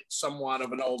babysit somewhat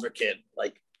of an older kid,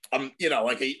 like like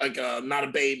a not a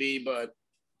baby, but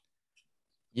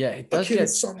Yeah, it a does kid get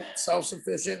is somewhat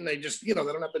self-sufficient, and they just they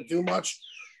don't have to do much.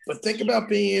 But think about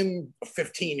being a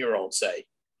 15-year-old, say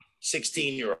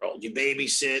 16-year-old. You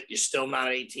babysit, you're still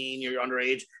not 18, you're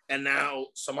underage, and now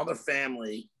some other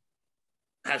family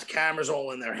has cameras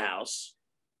all in their house,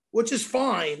 which is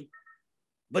fine,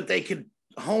 but they could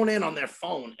hone in on their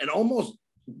phone and almost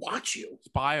watch you.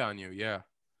 Spy on you, yeah.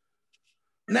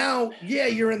 Now, yeah,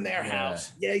 you're in their Yeah.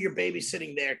 house. Yeah, you're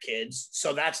babysitting their kids.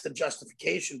 So that's the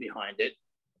justification behind it.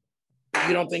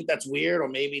 You don't think that's weird? Or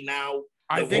maybe now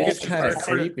I The think walls it's kind of are-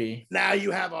 creepy. now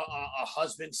you have a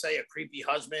husband, say a creepy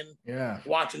husband, Yeah.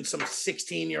 watching some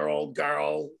 16-year-old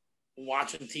girl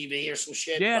watching TV or some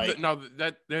shit. yeah. like, No,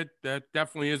 that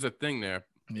definitely is a thing there.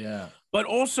 Yeah. But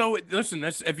also, listen,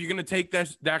 that's if you're gonna take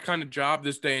that kind of job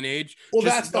this day and age, well,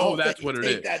 just that's the know whole that's thing. what You it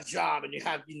take is. that job and you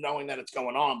have you knowing that it's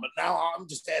going on. But now I'm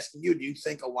just asking you: do you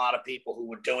think a lot of people who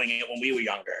were doing it when we were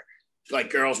younger, like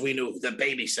girls we knew that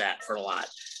babysat for a lot,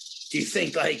 do you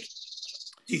think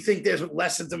there's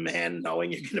less of demand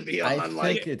knowing you're going to be I on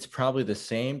like? think it's probably the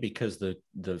same because the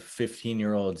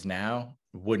 15-year-olds now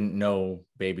wouldn't know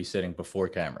babysitting before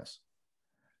cameras.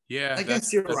 Yeah, I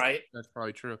guess you're that's- right. That's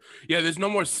probably true. Yeah, there's no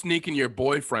more sneaking your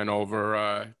boyfriend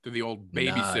over to the old Nah,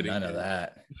 babysitting. none of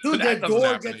that. Dude, that doesn't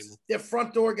happen their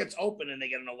front door gets open and they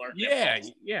get an alert. Yeah,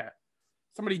 yeah.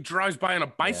 Somebody drives by on a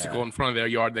bicycle Yeah. in front of their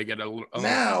yard, they get a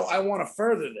Now I want to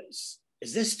further this.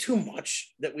 Is this too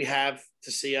much that we have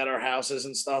to see at our houses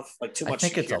and stuff? Like too I much?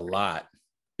 think it's a security? lot.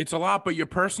 It's a lot, but your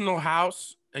personal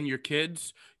house and your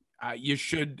kids, you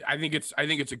should. I think it's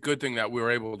a good thing that we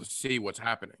were able to see what's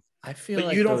happening. I feel But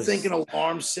like you don't those- think an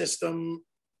alarm system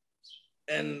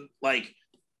and like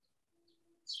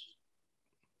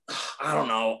I don't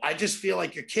know. I just feel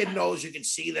like your kid knows you can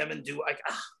see them and do like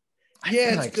I yeah, feel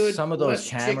it's like good. some of those Less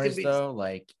chick can cameras be- though,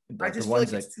 like I the just feel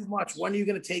ones like that it's too much. When are you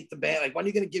going to take the ban? Like when are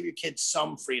you going to give your kid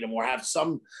some freedom or have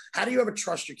some? How do you ever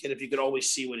trust your kid if you could always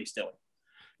see what he's doing?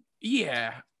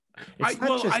 Yeah, it's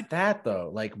not just that though.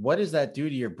 Like, what does that do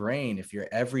to your brain if you're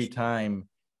every time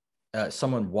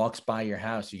someone walks by your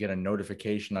house, you get a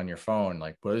notification on your phone,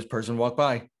 like, well, this person walked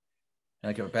by.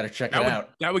 Like, I better check it out.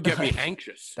 that would get me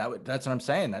anxious. That's what I'm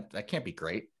saying. That can't be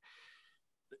great.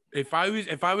 If I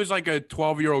was like a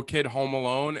 12-year-old kid home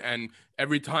alone, and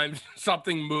every time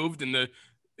something moved in the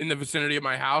vicinity of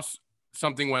my house,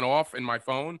 something went off in my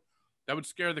phone, that would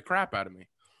scare the crap out of me.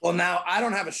 Well, now I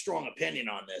don't have a strong opinion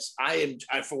on this. I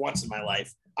for once in my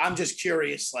life, I'm just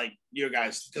curious, like you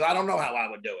guys, because I don't know how I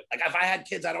would do it. Like if I had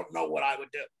kids, I don't know what I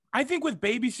would do. I think with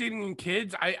babysitting and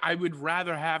kids, I would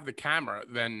rather have the camera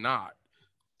than not.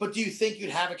 But do you think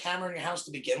you'd have a camera in your house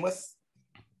to begin with?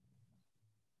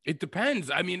 It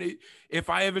depends. I mean, if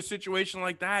I have a situation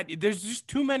like that, there's just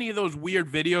too many of those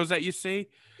weird videos that you see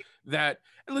that,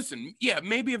 listen, yeah,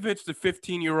 maybe if it's the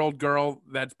 15-year-old girl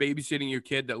that's babysitting your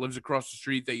kid that lives across the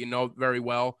street that you know very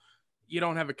well, you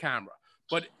don't have a camera.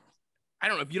 But I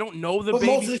don't know, if you don't know the But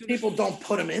most of these babysitter- people don't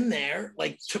put them in there,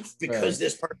 like because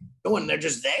this person's doing. They're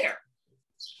just there.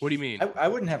 What do you mean? I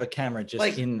wouldn't have a camera just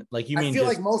Like, in, like, you I mean feel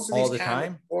just like most of all these the cameras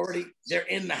time? already they're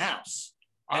in the house.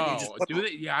 And you just do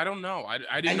they? Yeah, I don't know. I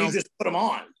didn't and know. you just put them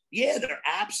on. Yeah, there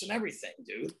are apps and everything,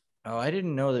 dude. Oh, I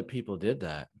didn't know that people did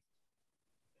that.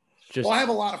 Just Well, I have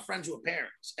a lot of friends who are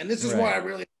parents, and this is why I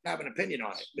really don't have an opinion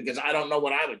on it, because I don't know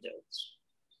what I would do.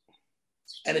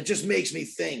 And it just makes me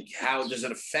think, how does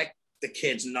it affect the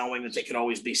kids knowing that they could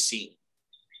always be seen?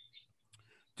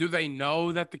 Do they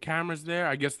know that the camera's there?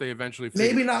 I guess they eventually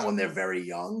maybe not when they're very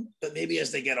young, but maybe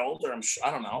as they get older, I'm sure,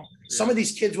 I don't know. Yeah. Some of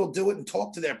these kids will do it and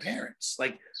talk to their parents.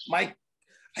 Like I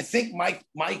think my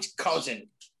cousin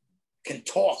can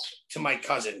talk to my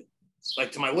cousin,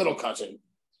 like to my little cousin,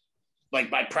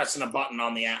 like by pressing a button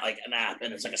on the app, like an app,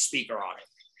 and it's like a speaker on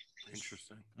it.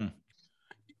 Interesting.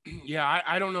 Yeah,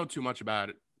 I don't know too much about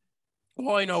it.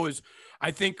 All I know is I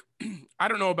think I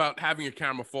don't know about having a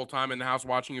camera full time in the house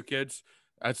watching your kids.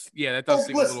 That does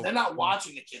seem a little. They're not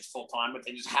watching the kids full time, but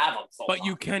they just have them full time. But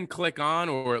you can click on,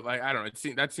 or like, I don't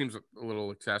know. That seems a little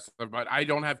excessive. But I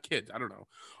don't have kids. I don't know.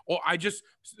 Or I just,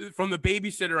 from the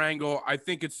babysitter angle, I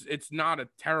think it's not a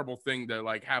terrible thing to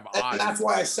like have eyes. And that's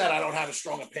why I said I don't have a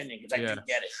strong opinion, because I do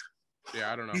get it.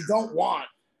 Yeah, I don't know. You don't want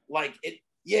like it.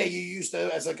 Yeah, you used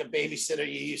to, as like a babysitter,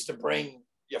 you used to bring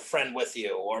your friend with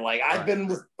you, or like I've been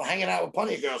hanging out with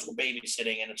plenty of girls who are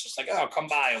babysitting, and it's just like, oh, come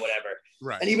by or whatever.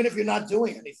 Right. And even if you're not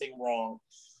doing anything wrong,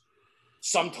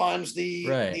 sometimes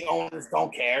the owners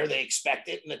don't care. They expect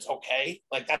it, and it's okay.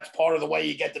 Like that's part of the way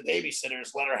you get the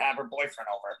babysitters. Let her have her boyfriend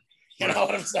over. You know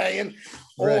what I'm saying?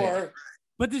 Right.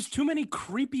 But there's too many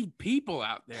creepy people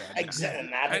out there. Exactly.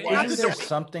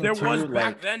 There was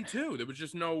back then too. There was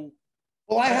just no.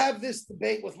 Well, I have this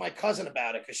debate with my cousin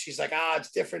about it, because she's like,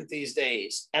 it's different these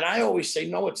days. And I always say,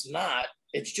 no, it's not.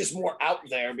 It's just more out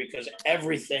there, because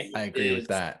everything. I agree with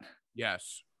that.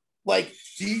 Yes. Like,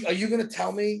 are you going to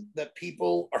tell me that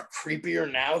people are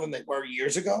creepier now than they were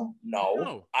years ago?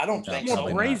 No. I don't think so.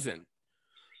 More brazen.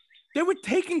 They were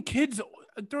taking kids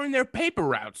during their paper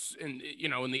routes in the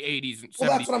 80s and 70s.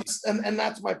 Well, that's what and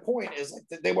that's my point, is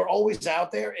like they were always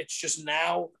out there. It's just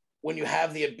now when you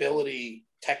have the ability,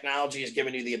 technology has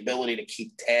given you the ability to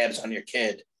keep tabs on your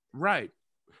kid. Right.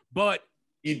 But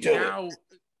you do now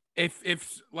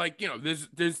if like, there's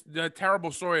the terrible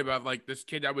story about like this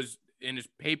kid that was in his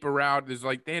paper route. There's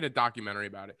like, they had a documentary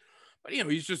about it, but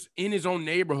he's just in his own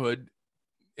neighborhood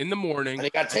in the morning, and he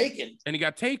got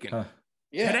taken. Huh.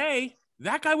 Yeah. Today,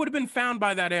 that guy would have been found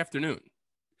by that afternoon.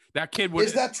 That kid would.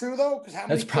 Is that true though? Because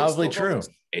that's probably true.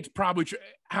 It's probably true.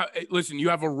 Listen, you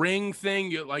have a ring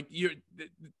thing.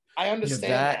 I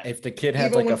understand that. If the kid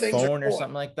has like a phone or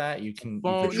something like that, you can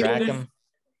track him.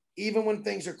 Even when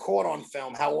things are caught on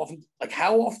film, how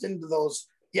often do those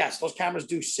cameras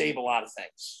do save a lot of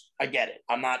things. I get it.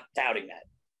 I'm not doubting that.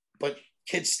 But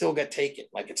kids still get taken.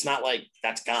 Like, it's not like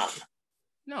that's gone.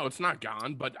 No, it's not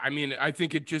gone. But I mean, I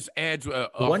think it just adds a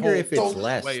I wonder if it's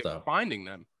less way though. Of finding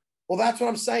them. Well, that's what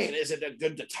I'm saying. Is it a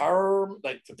good deter?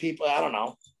 Like the people, I don't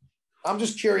know. I'm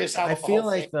just curious how I feel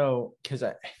like though, because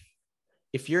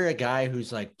if you're a guy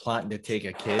who's like plotting to take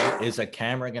a kid, is a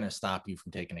camera going to stop you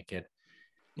from taking a kid?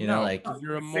 Like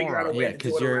you're a moron. Yeah,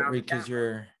 because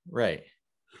you're right.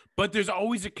 But there's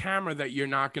always a camera that you're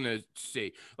not going to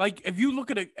see. Like if you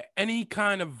look at any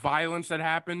kind of violence that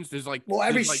happens, there's like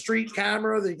every street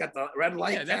camera. They got the red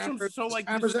light. Yeah, that's so like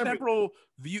there's several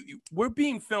we're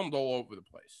being filmed all over the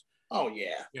place. Oh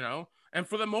yeah. And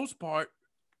for the most part,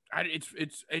 it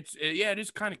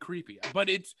is kind of creepy. But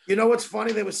it's what's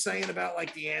funny? They were saying about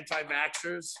like the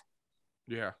anti-vaxxers.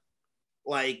 Yeah.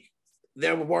 Like they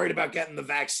were worried about getting the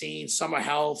vaccine. Some are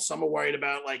health. Some are worried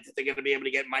about like that they're going to be able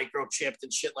to get microchipped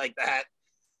and shit like that.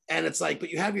 And it's like, but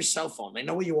you have your cell phone. They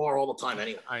know where you are all the time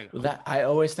anyway. I know. I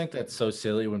always think that's so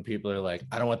silly when people are like,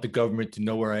 I don't want the government to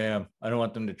know where I am. I don't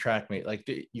want them to track me. Like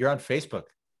you're on Facebook.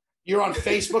 You're on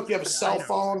Facebook. You have a cell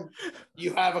phone.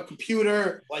 You have a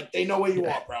computer. Like they know where you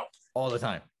are, bro. All the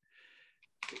time.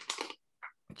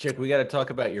 Chick, we got to talk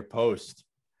about your post.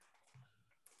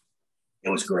 It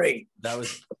was great. That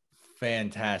was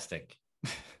fantastic.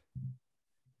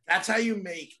 That's how you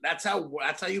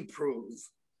prove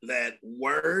that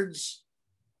words,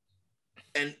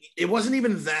 and it wasn't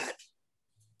even that,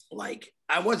 like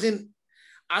I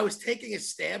was taking a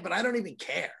stand, but I don't even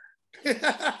care.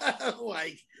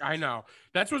 Like I know.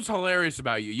 That's what's hilarious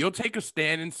about you. You'll take a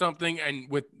stand in something and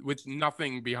with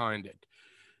nothing behind it.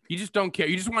 You just don't care.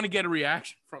 You just want to get a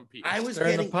reaction from people. I was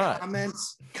getting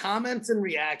comments and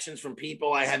reactions from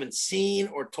people I haven't seen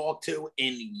or talked to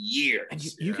in years. And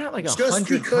you got like 100 just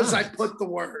because comments. I put the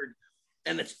word,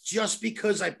 and it's just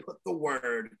because I put the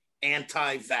word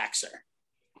anti-vaxxer.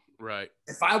 Right.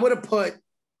 If I would have put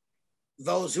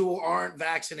those who aren't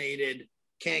vaccinated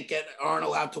aren't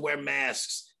allowed to wear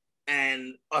masks,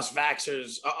 and us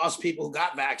vaxxers, us people who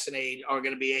got vaccinated are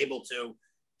going to be able to,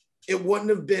 it wouldn't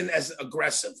have been as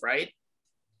aggressive, right?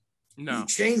 No. You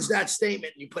change that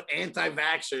statement and you put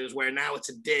anti-vaxxers where now it's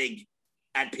a dig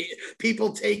at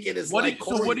people take it as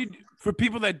for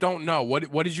people that don't know,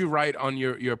 what did you write on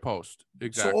your post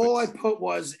exactly? So all I put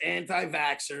was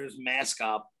anti-vaxxers mask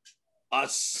up.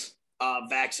 Us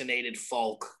vaccinated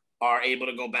folk are able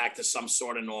to go back to some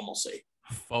sort of normalcy.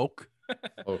 Folk.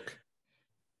 Folk.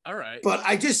 All right. But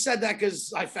I just said that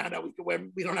because I found out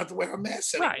we don't have to wear a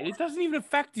mask anymore. Right. It doesn't even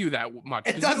affect you that much.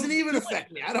 It doesn't even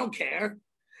affect me. I don't care.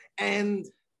 And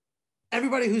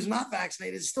everybody who's not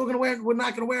vaccinated is still we're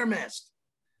not going to wear a mask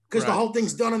because the whole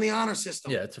thing's done in the honor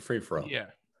system. Yeah, it's a free-for-all. Yeah.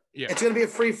 It's going to be a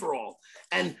free-for-all.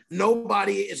 And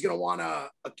nobody is going to want to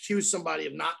accuse somebody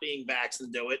of not being vaxxed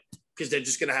and do it because they're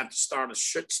just going to have to start a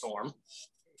shitstorm.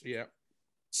 Yeah.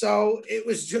 So it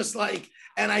was just like,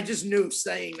 and I just knew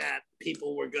saying that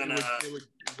people were going to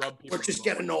just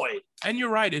get annoyed. And you're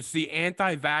right. It's the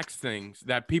anti-vax things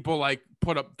that people like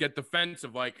get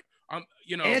defensive. Like, I'm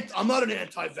not an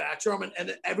anti-vaxxer.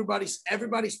 And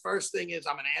everybody's first thing is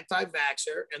I'm an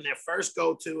anti-vaxxer. And their first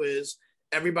go-to is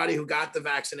everybody who got the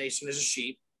vaccination is a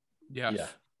sheep. Yes. Yeah.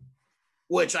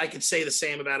 Which I could say the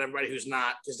same about everybody who's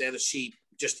not because they're the sheep,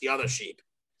 just the other sheep.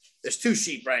 There's two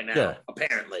sheep right now,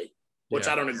 apparently, which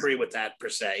I don't agree with that per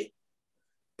se.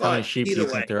 But how many sheep do you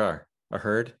think there are? A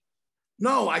herd?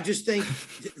 No, I just think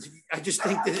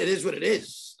that it is what it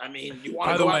is. I mean, you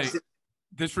want to go out.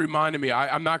 This reminded me,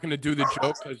 I'm not going to do the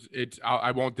joke because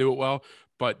I won't do it well.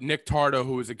 But Nick Tardo,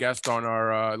 who was a guest on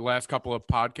our last couple of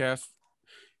podcasts,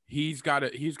 he's got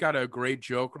a great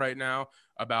joke right now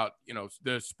about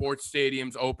the sports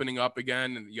stadiums opening up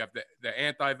again, and you have the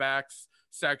anti-vax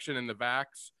section and the vax,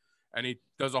 and he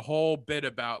does a whole bit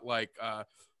about like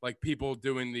people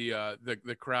doing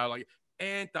the crowd like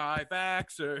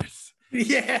anti-vaxxers.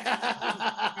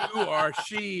 Yeah, you are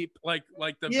sheep, like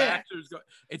the vaxxers.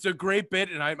 It's a great bit,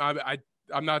 and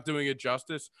I'm not doing it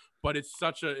justice, but it's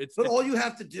such a But all you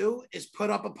have to do is put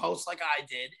up a post like I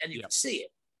did, and you can see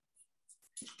it.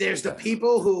 There's the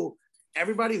people who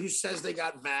everybody who says they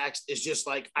got vaxxed is just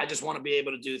like, I just want to be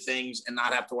able to do things and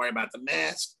not have to worry about the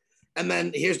mask. And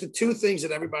then here's the two things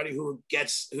that everybody who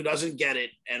doesn't get it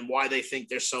and why they think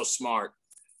they're so smart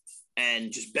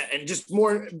and just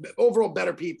more overall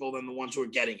better people than the ones who are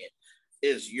getting it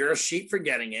is you're a sheep for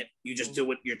getting it. You just do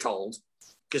what you're told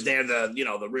because they're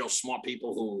the real smart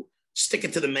people who stick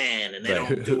it to the man and they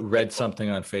who read something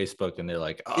on Facebook and they're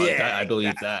like, oh, yeah, I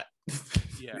believe that.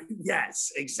 Yeah.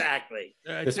 Yes, exactly.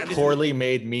 This poorly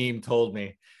made meme told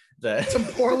me that some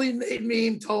poorly made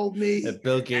meme told me that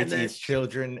Bill Gates eats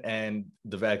children and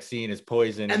the vaccine is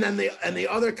poison. And then the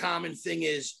other common thing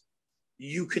is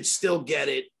you could still get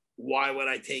it. Why would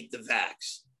I take the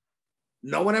vax?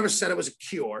 No one ever said it was a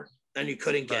cure and you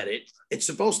couldn't get it. It's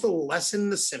supposed to lessen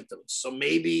the symptoms. So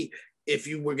maybe if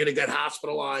you were going to get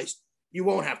hospitalized, you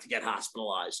won't have to get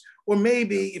hospitalized. Or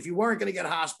maybe if you weren't going to get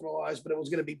hospitalized, but it was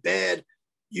going to be bad,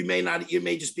 you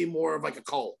may just be more of like a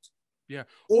cold. Yeah.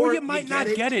 Or you might not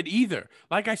get it either.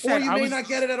 Like I said, or you may not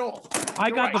get it at all. I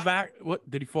got the vac. What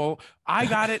did he fall? I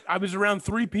got it. I was around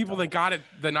 3 people that got it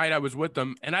the night I was with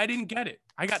them, and I didn't get it.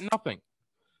 I got nothing.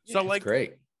 So like,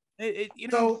 great.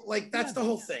 So like that's the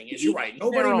whole thing. Is you're right.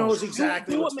 Nobody knows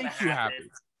exactly what's going to happen. Happy.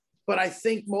 But I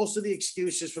think most of the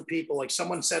excuses for people, like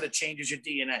someone said, it changes your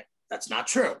DNA. That's not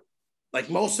true. Like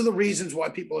most of the reasons why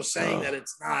people are saying that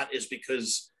it's not is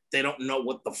because they don't know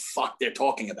what the fuck they're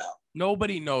talking about.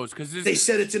 Nobody knows because they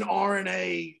said it's an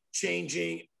RNA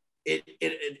changing.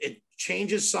 It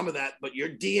changes some of that, but your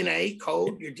DNA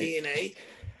code, your DNA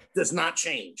does not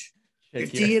change. Your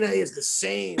DNA is the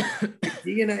same.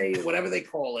 Your DNA, whatever they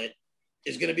call it,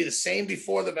 is going to be the same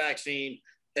before the vaccine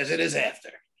as it is after.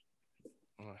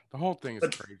 The whole thing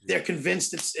is crazy. They're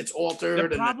convinced it's altered.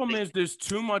 The problem is there's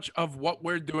too much of what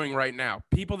we're doing right now.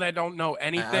 People that don't know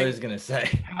anything I was going to say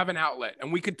have an outlet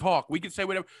and we could talk. We could say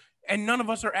whatever. And none of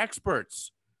us are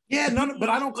experts. Yeah, but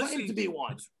I don't claim to be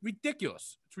one. It's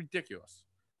ridiculous. It's ridiculous.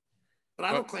 But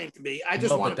I don't claim to be. I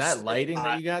just want that lighting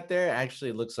that you got there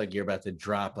actually looks like you're about to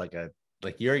drop like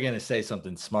you're going to say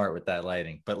something smart with that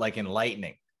lighting, but like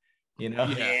enlightening,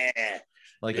 Yeah.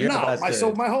 Like you're about to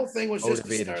so my whole thing was just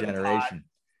motivate a generation.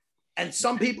 And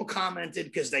some people commented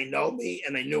because they know me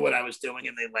and they knew what I was doing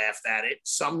and they laughed at it.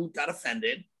 Some got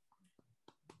offended.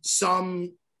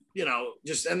 Some,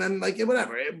 and then like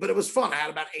whatever. But it was fun. I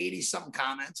had about 80-something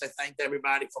comments. I thanked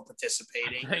everybody for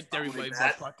participating. I thanked everybody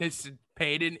for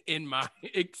participating in my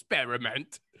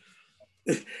experiment.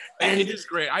 And it is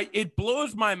great. It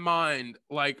blows my mind.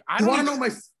 Like I don't want to know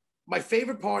my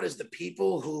favorite part is the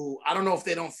people who, I don't know if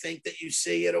they don't think that you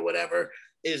see it or whatever,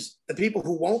 is the people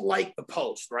who won't like the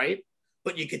post, right?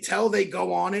 But you could tell they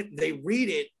go on it, they read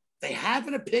it, they have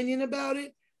an opinion about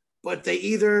it, but they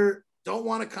either don't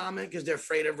want to comment because they're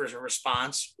afraid of a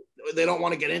response, they don't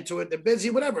want to get into it, they're busy,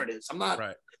 whatever it is. I'm not,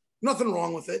 nothing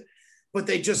wrong with it, but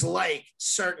they just like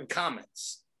certain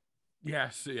comments.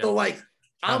 Yes. Yeah. So like,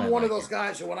 I'm one of those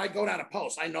guys who when I go down a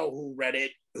post, I know who read it,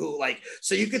 who like,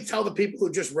 so you could tell the people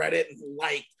who just read it and who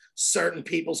liked certain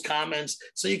people's comments.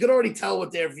 So you could already tell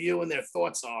what their view and their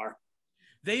thoughts are.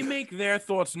 They make their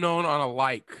thoughts known on a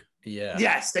like. Yeah.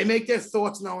 Yes, they make their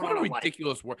thoughts known on a like.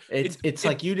 Ridiculous word. It's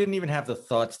like you didn't even have the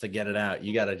thoughts to get it out.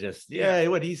 You got to just,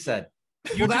 what he said.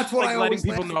 Well, that's what I always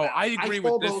letting people know. I agree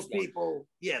with this. Those people,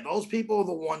 those people are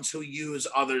the ones who use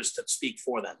others to speak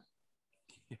for them.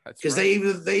 Because they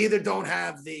either don't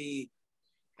have the,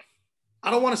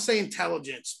 I don't want to say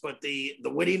intelligence, but the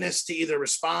wittiness to either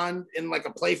respond in like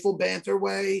a playful banter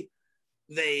way.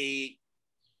 They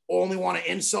only want to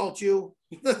insult you.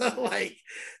 Like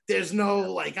there's no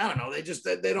like, I don't know.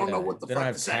 They don't know what the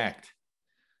fuck to say. Tact.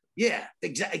 Yeah,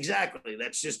 exactly.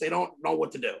 That's just, they don't know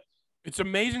what to do. It's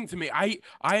amazing to me. I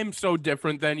am so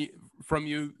different from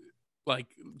you. Like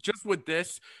just with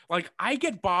this, like I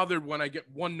get bothered when I get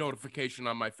one notification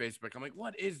on my Facebook. I'm like,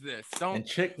 what is this?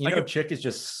 Chick is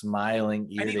just smiling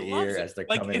ear to ear as they're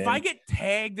coming in. If I get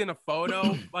tagged in a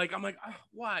photo, like I'm like, oh,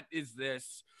 what is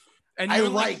this? And I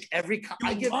like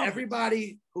I give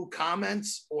everybody who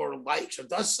comments or likes or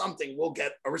does something will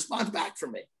get a response back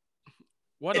from me.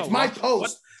 It's my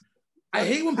post. I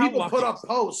hate when people put up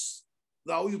posts.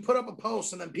 Though you put up a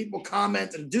post and then people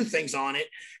comment and do things on it,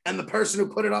 and the person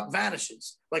who put it up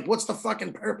vanishes. Like, what's the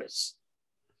fucking purpose?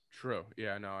 True.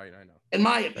 Yeah, no, I know. In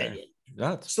my opinion.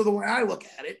 Nuts. So the way I look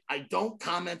at it, I don't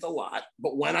comment a lot,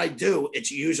 but when I do, it's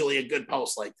usually a good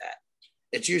post like that.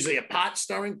 It's usually a pot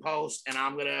stirring post, and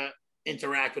I'm gonna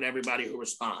interact with everybody who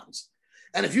responds.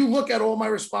 And if you look at all my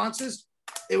responses,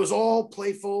 it was all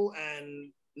playful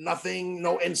and nothing,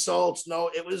 no insults,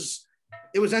 it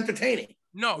was entertaining.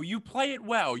 No, you play it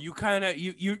well. You kind of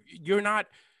you're not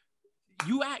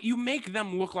you make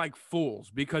them look like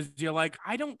fools because you're like,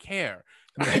 I don't care.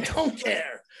 I don't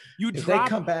care. They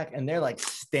come back and they're like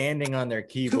standing on their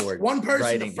keyboard. One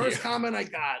person, the first comment I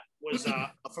got was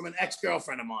from an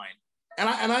ex-girlfriend of mine, and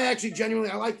I actually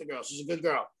genuinely I like the girl. She's a good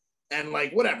girl, and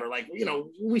like whatever, like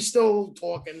we still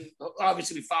talk and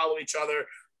obviously we follow each other,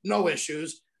 no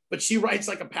issues. But she writes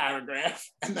like a paragraph,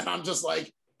 and then I'm just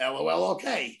like, LOL,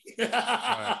 okay.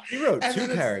 You wrote 2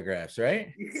 paragraphs,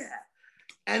 right? Yeah.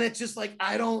 And it's just like,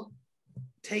 I don't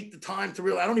take the time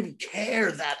to I don't even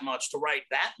care that much to write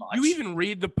that much. You even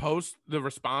read the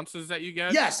responses that you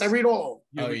get? Yes, I read all.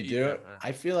 You do?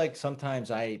 I feel like sometimes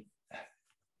if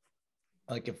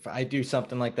I do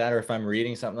something like that, or if I'm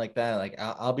reading something like that, like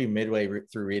I'll be midway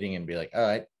through reading and be like, all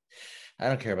right, I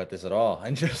don't care about this at all.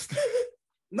 And just...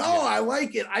 No, I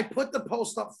like it. I put the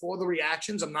post up for the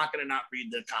reactions. I'm not going to not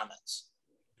read the comments.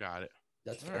 Got it.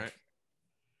 That's all right.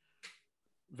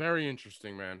 Very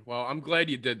interesting, man. Well, I'm glad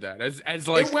you did that. As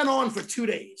like it went on for 2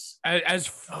 days.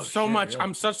 Much.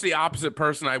 I'm such the opposite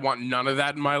person. I want none of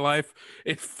that in my life.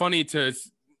 It's funny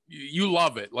you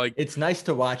love it. Like it's nice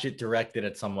to watch it directed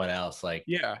at someone else. Like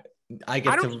I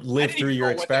get to live through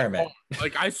your experiment.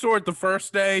 Like I saw it the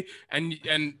first day, and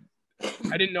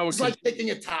I didn't know it's like picking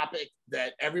a topic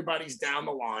that everybody's down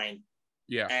the line.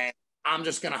 Yeah. And I'm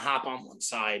just going to hop on one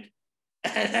side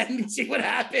and see what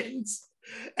happens.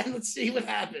 And let's see what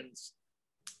happens.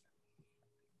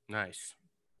 Nice.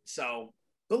 So,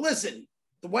 but listen,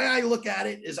 the way I look at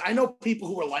it is I know people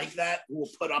who are like that, who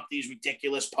will put up these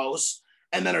ridiculous posts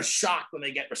and then are shocked when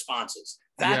they get responses.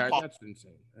 That's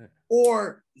insane.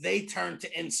 Or they turn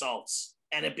to insults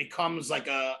and it becomes like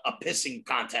a pissing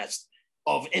contest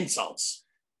of insults.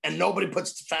 And nobody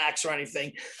puts facts or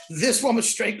anything. This one was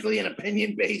strictly an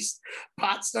opinion-based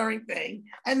pot stirring thing.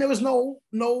 And there was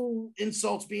no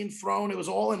insults being thrown. It was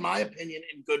all, in my opinion,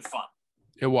 in good fun.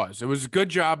 It was a good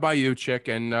job by you, Chick,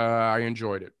 and I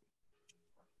enjoyed it.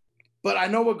 But I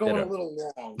know we're going a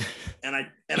little long. And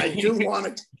I do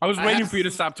want to. I was waiting for you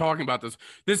to stop talking about this.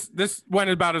 This went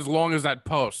about as long as that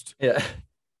post. Yeah.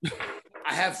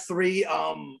 I have 3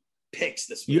 picks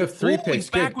this week. You have 3 picks.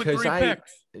 Good, because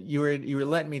you were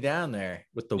letting me down there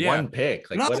with the 1 pick.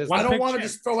 Like, no, I don't want to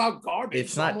just throw out garbage.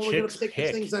 It's not Chick's pick.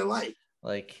 The things I like.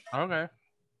 Like okay,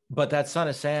 but that Son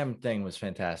of Sam thing was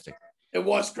fantastic. It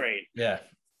was great. Yeah.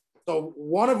 So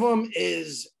one of them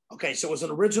is okay. So it was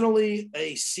originally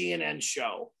a CNN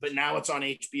show, but now it's on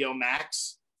HBO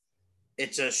Max.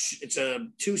 It's a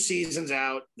 2 seasons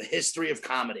out. The history of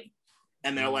comedy.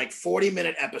 and they're like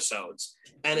 40-minute episodes,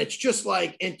 and it's just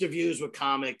like interviews with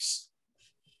comics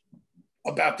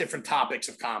about different topics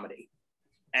of comedy.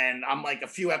 And I'm like a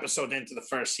few episodes into the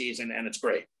first season, and it's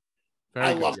great.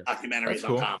 I love documentaries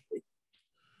on comedy.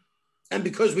 And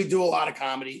because we do a lot of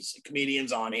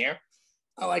comedians on here,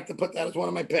 I like to put that as one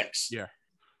of my picks. Yeah.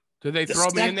 Did they throw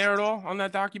me in there at all on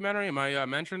that documentary? Am I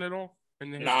mentioned at all?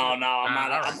 No, I'm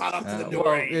not up to the door.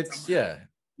 Well, it's yeah.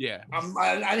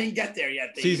 I didn't get there yet.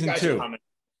 Season 2.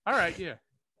 All right, yeah.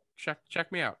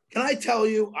 Check me out. Can I tell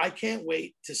you? I can't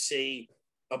wait to see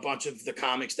a bunch of the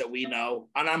comics that we know,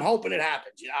 and I'm hoping it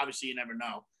happens. Obviously, you never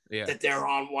know. Yeah. That they're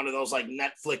on one of those like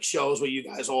Netflix shows where you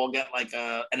guys all get like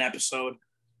an episode.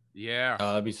 Yeah.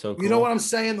 That'd be so cool. You know what I'm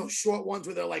saying? Those short ones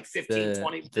where they're like 15,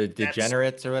 20. The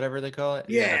degenerates or whatever they call it.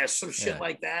 Yeah, some shit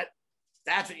like that.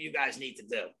 That's what you guys need to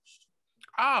do.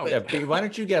 Oh, yeah. P, why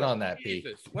don't you get on that, P?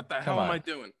 What the hell am I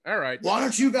doing? All right. Why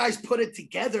don't you guys put it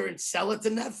together and sell it to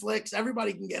Netflix?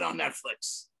 Everybody can get on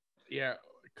Netflix. Yeah,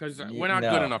 because we're not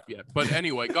good enough yet. But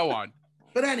anyway, go on.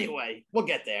 But anyway, we'll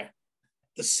get there.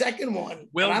 The second one.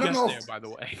 Will gets there, by the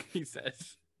way, he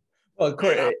says. Well, of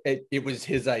course, it was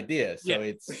his idea, so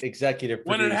it's executive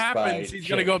produced. When it happens, he's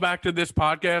going to go back to this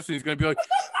podcast and he's going to be like,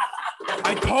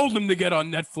 I told him to get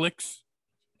on Netflix.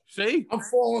 See? I'm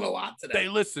falling a lot today. They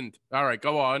listened. All right,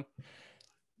 go on.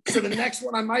 So the next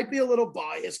one, I might be a little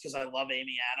biased because I love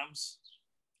Amy Adams.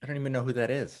 I don't even know who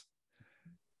that is.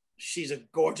 She's a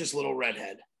gorgeous little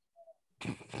redhead.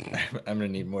 I'm going to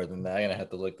need more than that. I'm going to have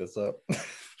to look this up.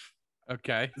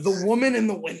 Okay. The Woman in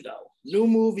the Window. New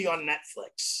movie on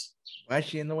Netflix. Why is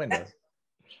she in the window?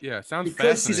 Yeah, sounds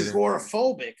because fascinating. She's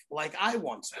agoraphobic, like I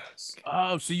once was.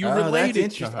 Oh, so you related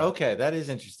that's interesting. Okay, that is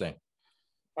interesting.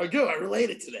 I do. I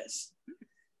related to this.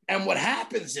 And what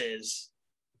happens is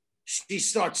she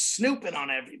starts snooping on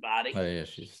everybody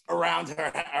around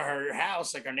her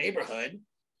house, like her neighborhood,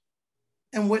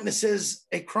 and witnesses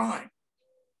a crime.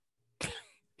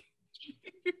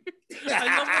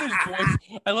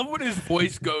 I love when his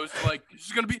voice goes like,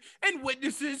 she's going to be, and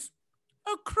witnesses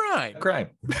a crime.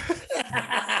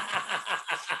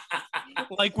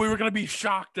 Like we were going to be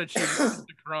shocked that she witnessed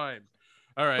a crime.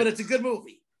 All right. But it's a good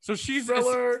movie. So she's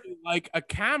like a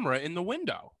camera in the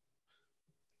window.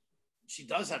 She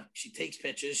takes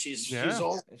pictures. She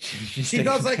she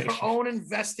does like her own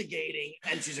investigating,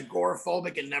 and she's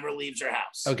agoraphobic and never leaves her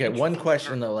house. Okay, one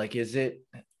question though, like is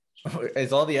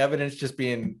all the evidence just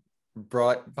being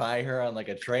brought by her on like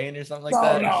a train or something like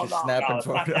that? No, she's snapping it's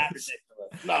not that ridiculous.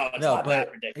 No, it's not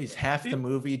that ridiculous. Is half the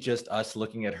movie just us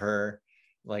looking at her,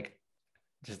 like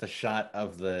just a shot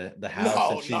of the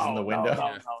house and she's in the window?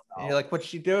 No. And you're like, what's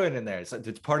she doing in there?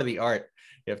 It's part of the art.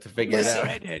 You have to figure it out.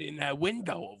 Redhead in that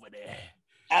window over there.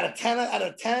 Out of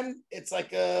 10, it's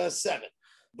like a 7.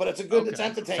 But it's a good. Okay. It's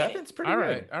entertaining. 7's pretty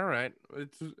good. All right.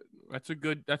 That's a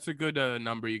good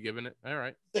number you're giving it. All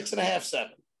right. 6.5,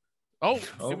 7. Oh,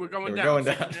 see, we're going down. Going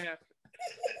down.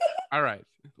 All right.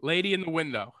 Lady in the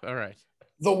window. All right.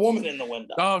 The Woman in the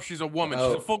Window. Oh, she's a woman.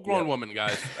 She's a full-grown woman,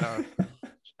 guys.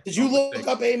 Did you look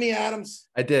up Amy Adams?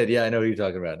 I did. Yeah, I know who you're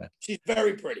talking about now. She's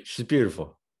very pretty. She's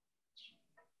beautiful.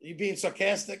 Are you being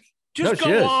sarcastic? Just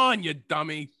go on, you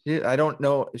dummy. Yeah, I don't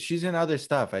know. She's in other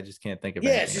stuff. I just can't think of it.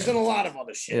 Yeah, she's in a lot of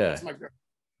other shit. Yeah. That's my girl.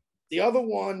 The other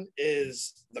one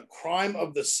is The Crime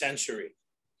of the Century.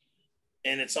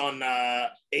 And it's on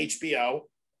HBO.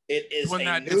 It is when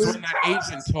that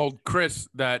agent told Chris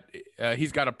that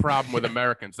he's got a problem with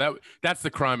Americans. That's the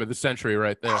crime of the century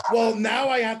right there. Well, now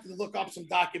I have to look up some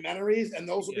documentaries, and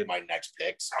those will be my next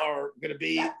picks. Are going to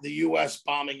be the U.S.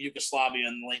 bombing Yugoslavia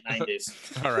in the late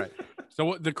 90s. All right.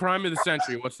 So the crime of the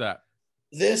century, what's that?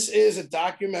 This is a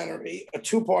documentary, a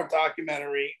 2-part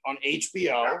documentary on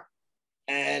HBO,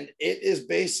 and it is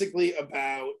basically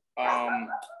about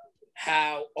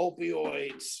how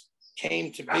opioids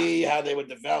came to be, how they were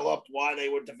developed, why they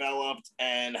were developed,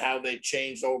 and how they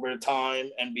changed over time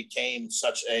and became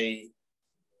such a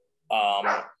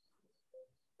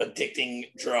addicting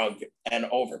drug and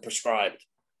overprescribed.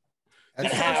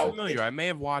 That sounds familiar. I may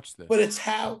have watched this. But it's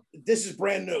how this is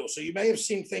brand new. So you may have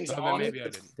seen things on maybe it. I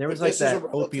didn't. There was like that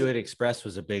Opioid Express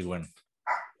was a big one.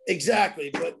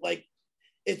 Exactly. But like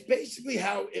it's basically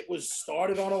how it was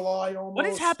started on a lie almost. What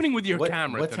is happening with your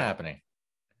camera? What's happening?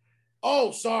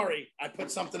 Oh, sorry. I put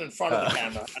something in front of the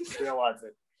camera. I didn't realize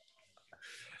it.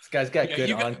 This guy's got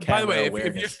good on camera. By the way,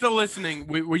 if you're still listening,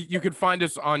 you can find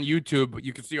us on YouTube.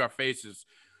 You can see our faces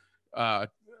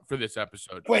for this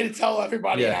episode. Way to tell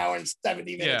everybody an hour and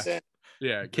 70 minutes in.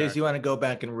 Yeah. In case you want to go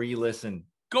back and re-listen.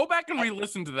 Go back and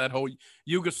re-listen to that whole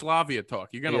Yugoslavia talk.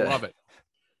 You're going to love it.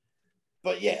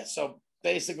 But yeah, so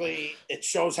basically it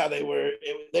shows how they were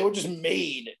just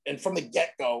made, and from the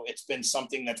get-go it's been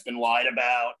something that's been lied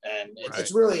about, and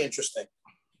it's really interesting.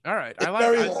 All right, it's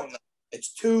very long.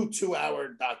 It's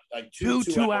two-hour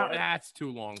two hour. That's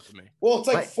too long to me. Well, it's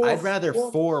like I'd rather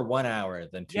 4 1 hour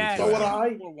than 2 Yeah, 2 so would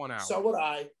hours. I. 4 1 hour. So would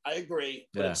I agree,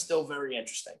 but Yeah. it's still very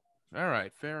interesting. All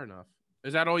right, fair enough.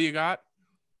 Is that all you got?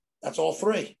 That's all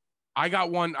 3. I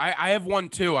got one. I have one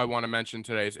too. I want to mention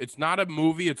today. It's not a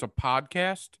movie. It's a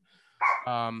podcast.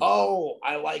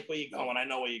 I like where you're going. I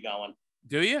know where you're going.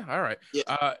 Do you? All right.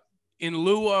 Yeah. In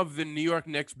lieu of the New York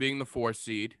Knicks being the 4th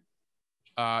seed,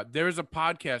 there is a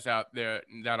podcast out there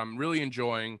that I'm really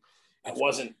enjoying. I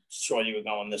wasn't sure you were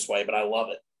going this way, but I love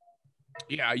it.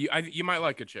 Yeah, you might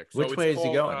like it, Chick. So Which way is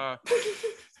he going?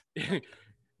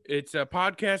 It's a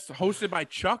podcast hosted by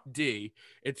Chuck D.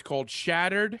 It's called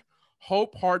Shattered,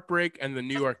 Hope, Heartbreak, and the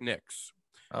New York Knicks.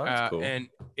 Oh, that's cool. And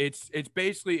it's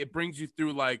basically, it brings you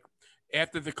through like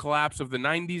after the collapse of the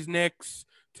 90s Knicks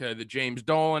to the James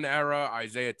Dolan era,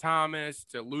 Isaiah Thomas,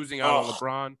 to losing out on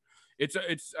LeBron.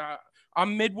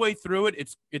 I'm midway through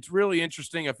it. It's really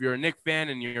interesting if you're a Knicks fan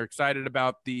and you're excited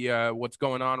about the what's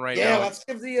going on right now. Yeah, let's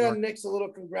give the Knicks a little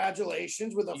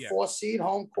congratulations with a 4 seed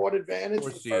home court advantage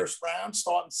in the first round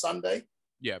starting Sunday.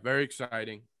 Yeah, very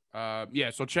exciting.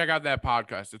 So check out that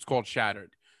podcast. It's called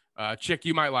Shattered. Chick,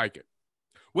 you might like it.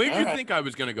 Where did you think I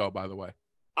was going to go, by the way?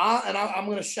 I'm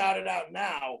going to shout it out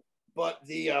now, but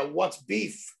the What's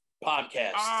Beef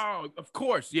podcast. Oh, of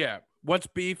course, yeah. What's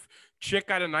Beef? Chick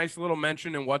got a nice little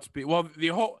mention in What's Beef. Well, the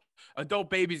whole Adult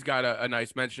Baby's got a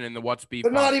nice mention in the What's Beef.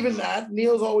 But not even that.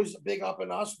 Neil's always big up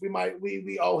in us.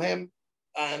 We owe him,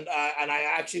 and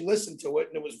I actually listened to it,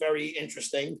 and it was very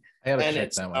interesting. I gotta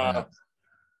check that one out.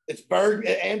 It's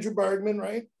Andrew Bergman,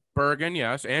 right? Bergen,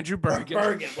 yes. Andrew Bergen.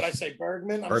 Bergen. Would I say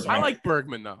Bergman? I like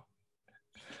Bergman, though.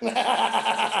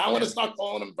 I want to start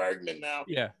calling him Bergman now.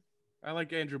 Yeah, I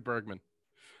like Andrew Bergman.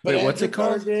 But wait, what's it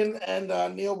called? Bergen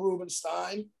and Neil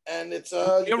Rubenstein, and it's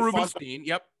Neil Rubenstein.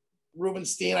 Yep.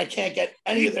 Rubenstein. I can't get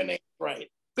any of their names right.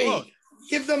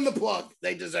 Give them the plug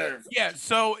they deserve. Yeah.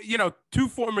 So two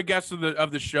former guests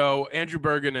of the show, Andrew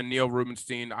Bergen and Neil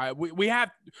Rubenstein. We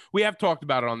have talked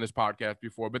about it on this podcast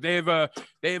before, but they have a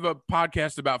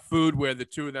podcast about food where the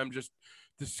two of them just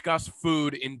discuss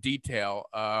food in detail.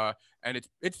 And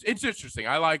it's interesting.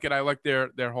 I like it. I like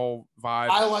their whole vibe.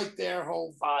 I like their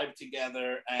whole vibe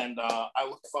together, and I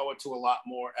look forward to a lot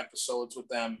more episodes with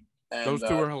them. And, those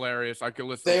two are hilarious. I can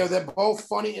listen. They're both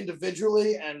funny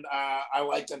individually, and I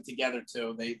like them together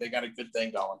too. They got a good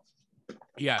thing going.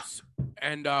 Yes.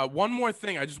 And one more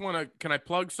thing. I just want to. Can I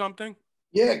plug something?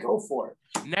 Yeah, go for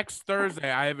it. Next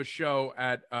Thursday, I have a show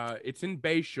at. It's in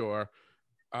Bayshore,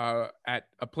 at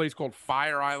a place called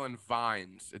Fire Island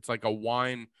Vines. It's like a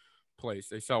wine place.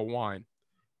 They sell wine.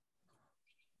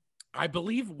 I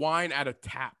believe wine out of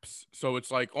taps. So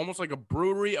it's like almost like a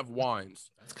brewery of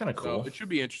wines. That's kind of cool. So it should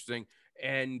be interesting.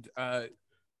 And I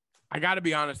got to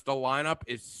be honest, the lineup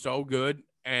is so good.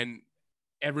 And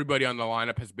everybody on the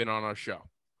lineup has been on our show.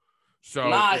 So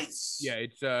nice.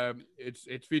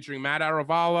 It's featuring Matt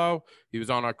Aravallo. He was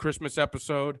on our Christmas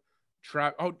episode.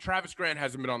 Travis Grant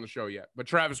hasn't been on the show yet, but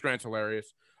Travis Grant's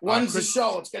hilarious. When's the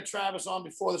show? Let's get Travis on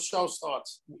before the show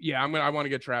starts. Yeah, I want to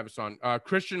get Travis on.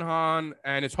 Christian Hahn,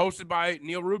 and it's hosted by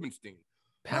Neil Rubenstein.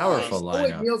 Powerful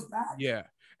lineup. Neil's back. Yeah,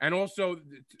 and also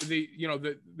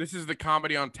this is the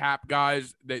Comedy on Tap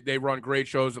guys. They run great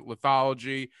shows at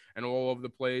Lithology and all over the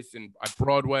place, and at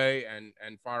Broadway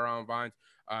and Fire Island Vines.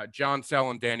 John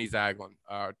Sell and Danny Zaglin,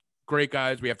 great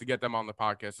guys. We have to get them on the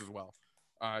podcast as well.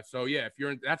 So yeah,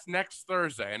 that's next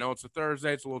Thursday. I know it's a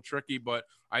Thursday. It's a little tricky, but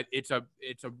it's a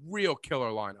real killer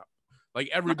lineup. Like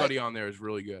everybody on there is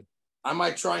really good. I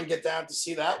might try and get down to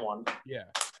see that one.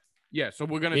 Yeah. So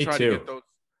we're gonna try to get those.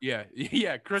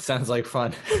 Yeah. Chris, sounds like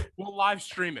fun. We'll live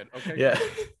stream it. Okay. Yeah.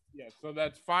 Yeah. So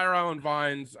that's Fire Island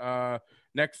Vines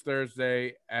next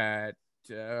Thursday at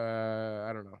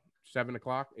I don't know, 7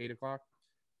 o'clock, 8 o'clock.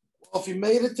 Well, if you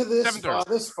made it to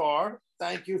this far,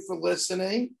 thank you for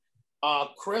listening.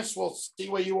 Chris, we'll see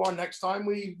where you are next time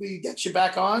we get you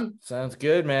back on. Sounds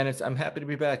good, man. I'm happy to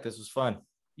be back. This was fun.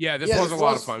 Yeah, this was a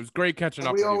lot of fun. It was great catching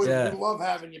up with you. We love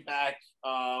having you back.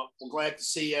 We're glad to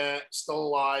see you still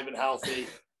alive and healthy.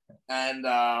 And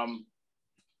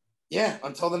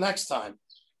until the next time.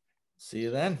 See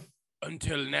you then.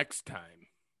 Until next time.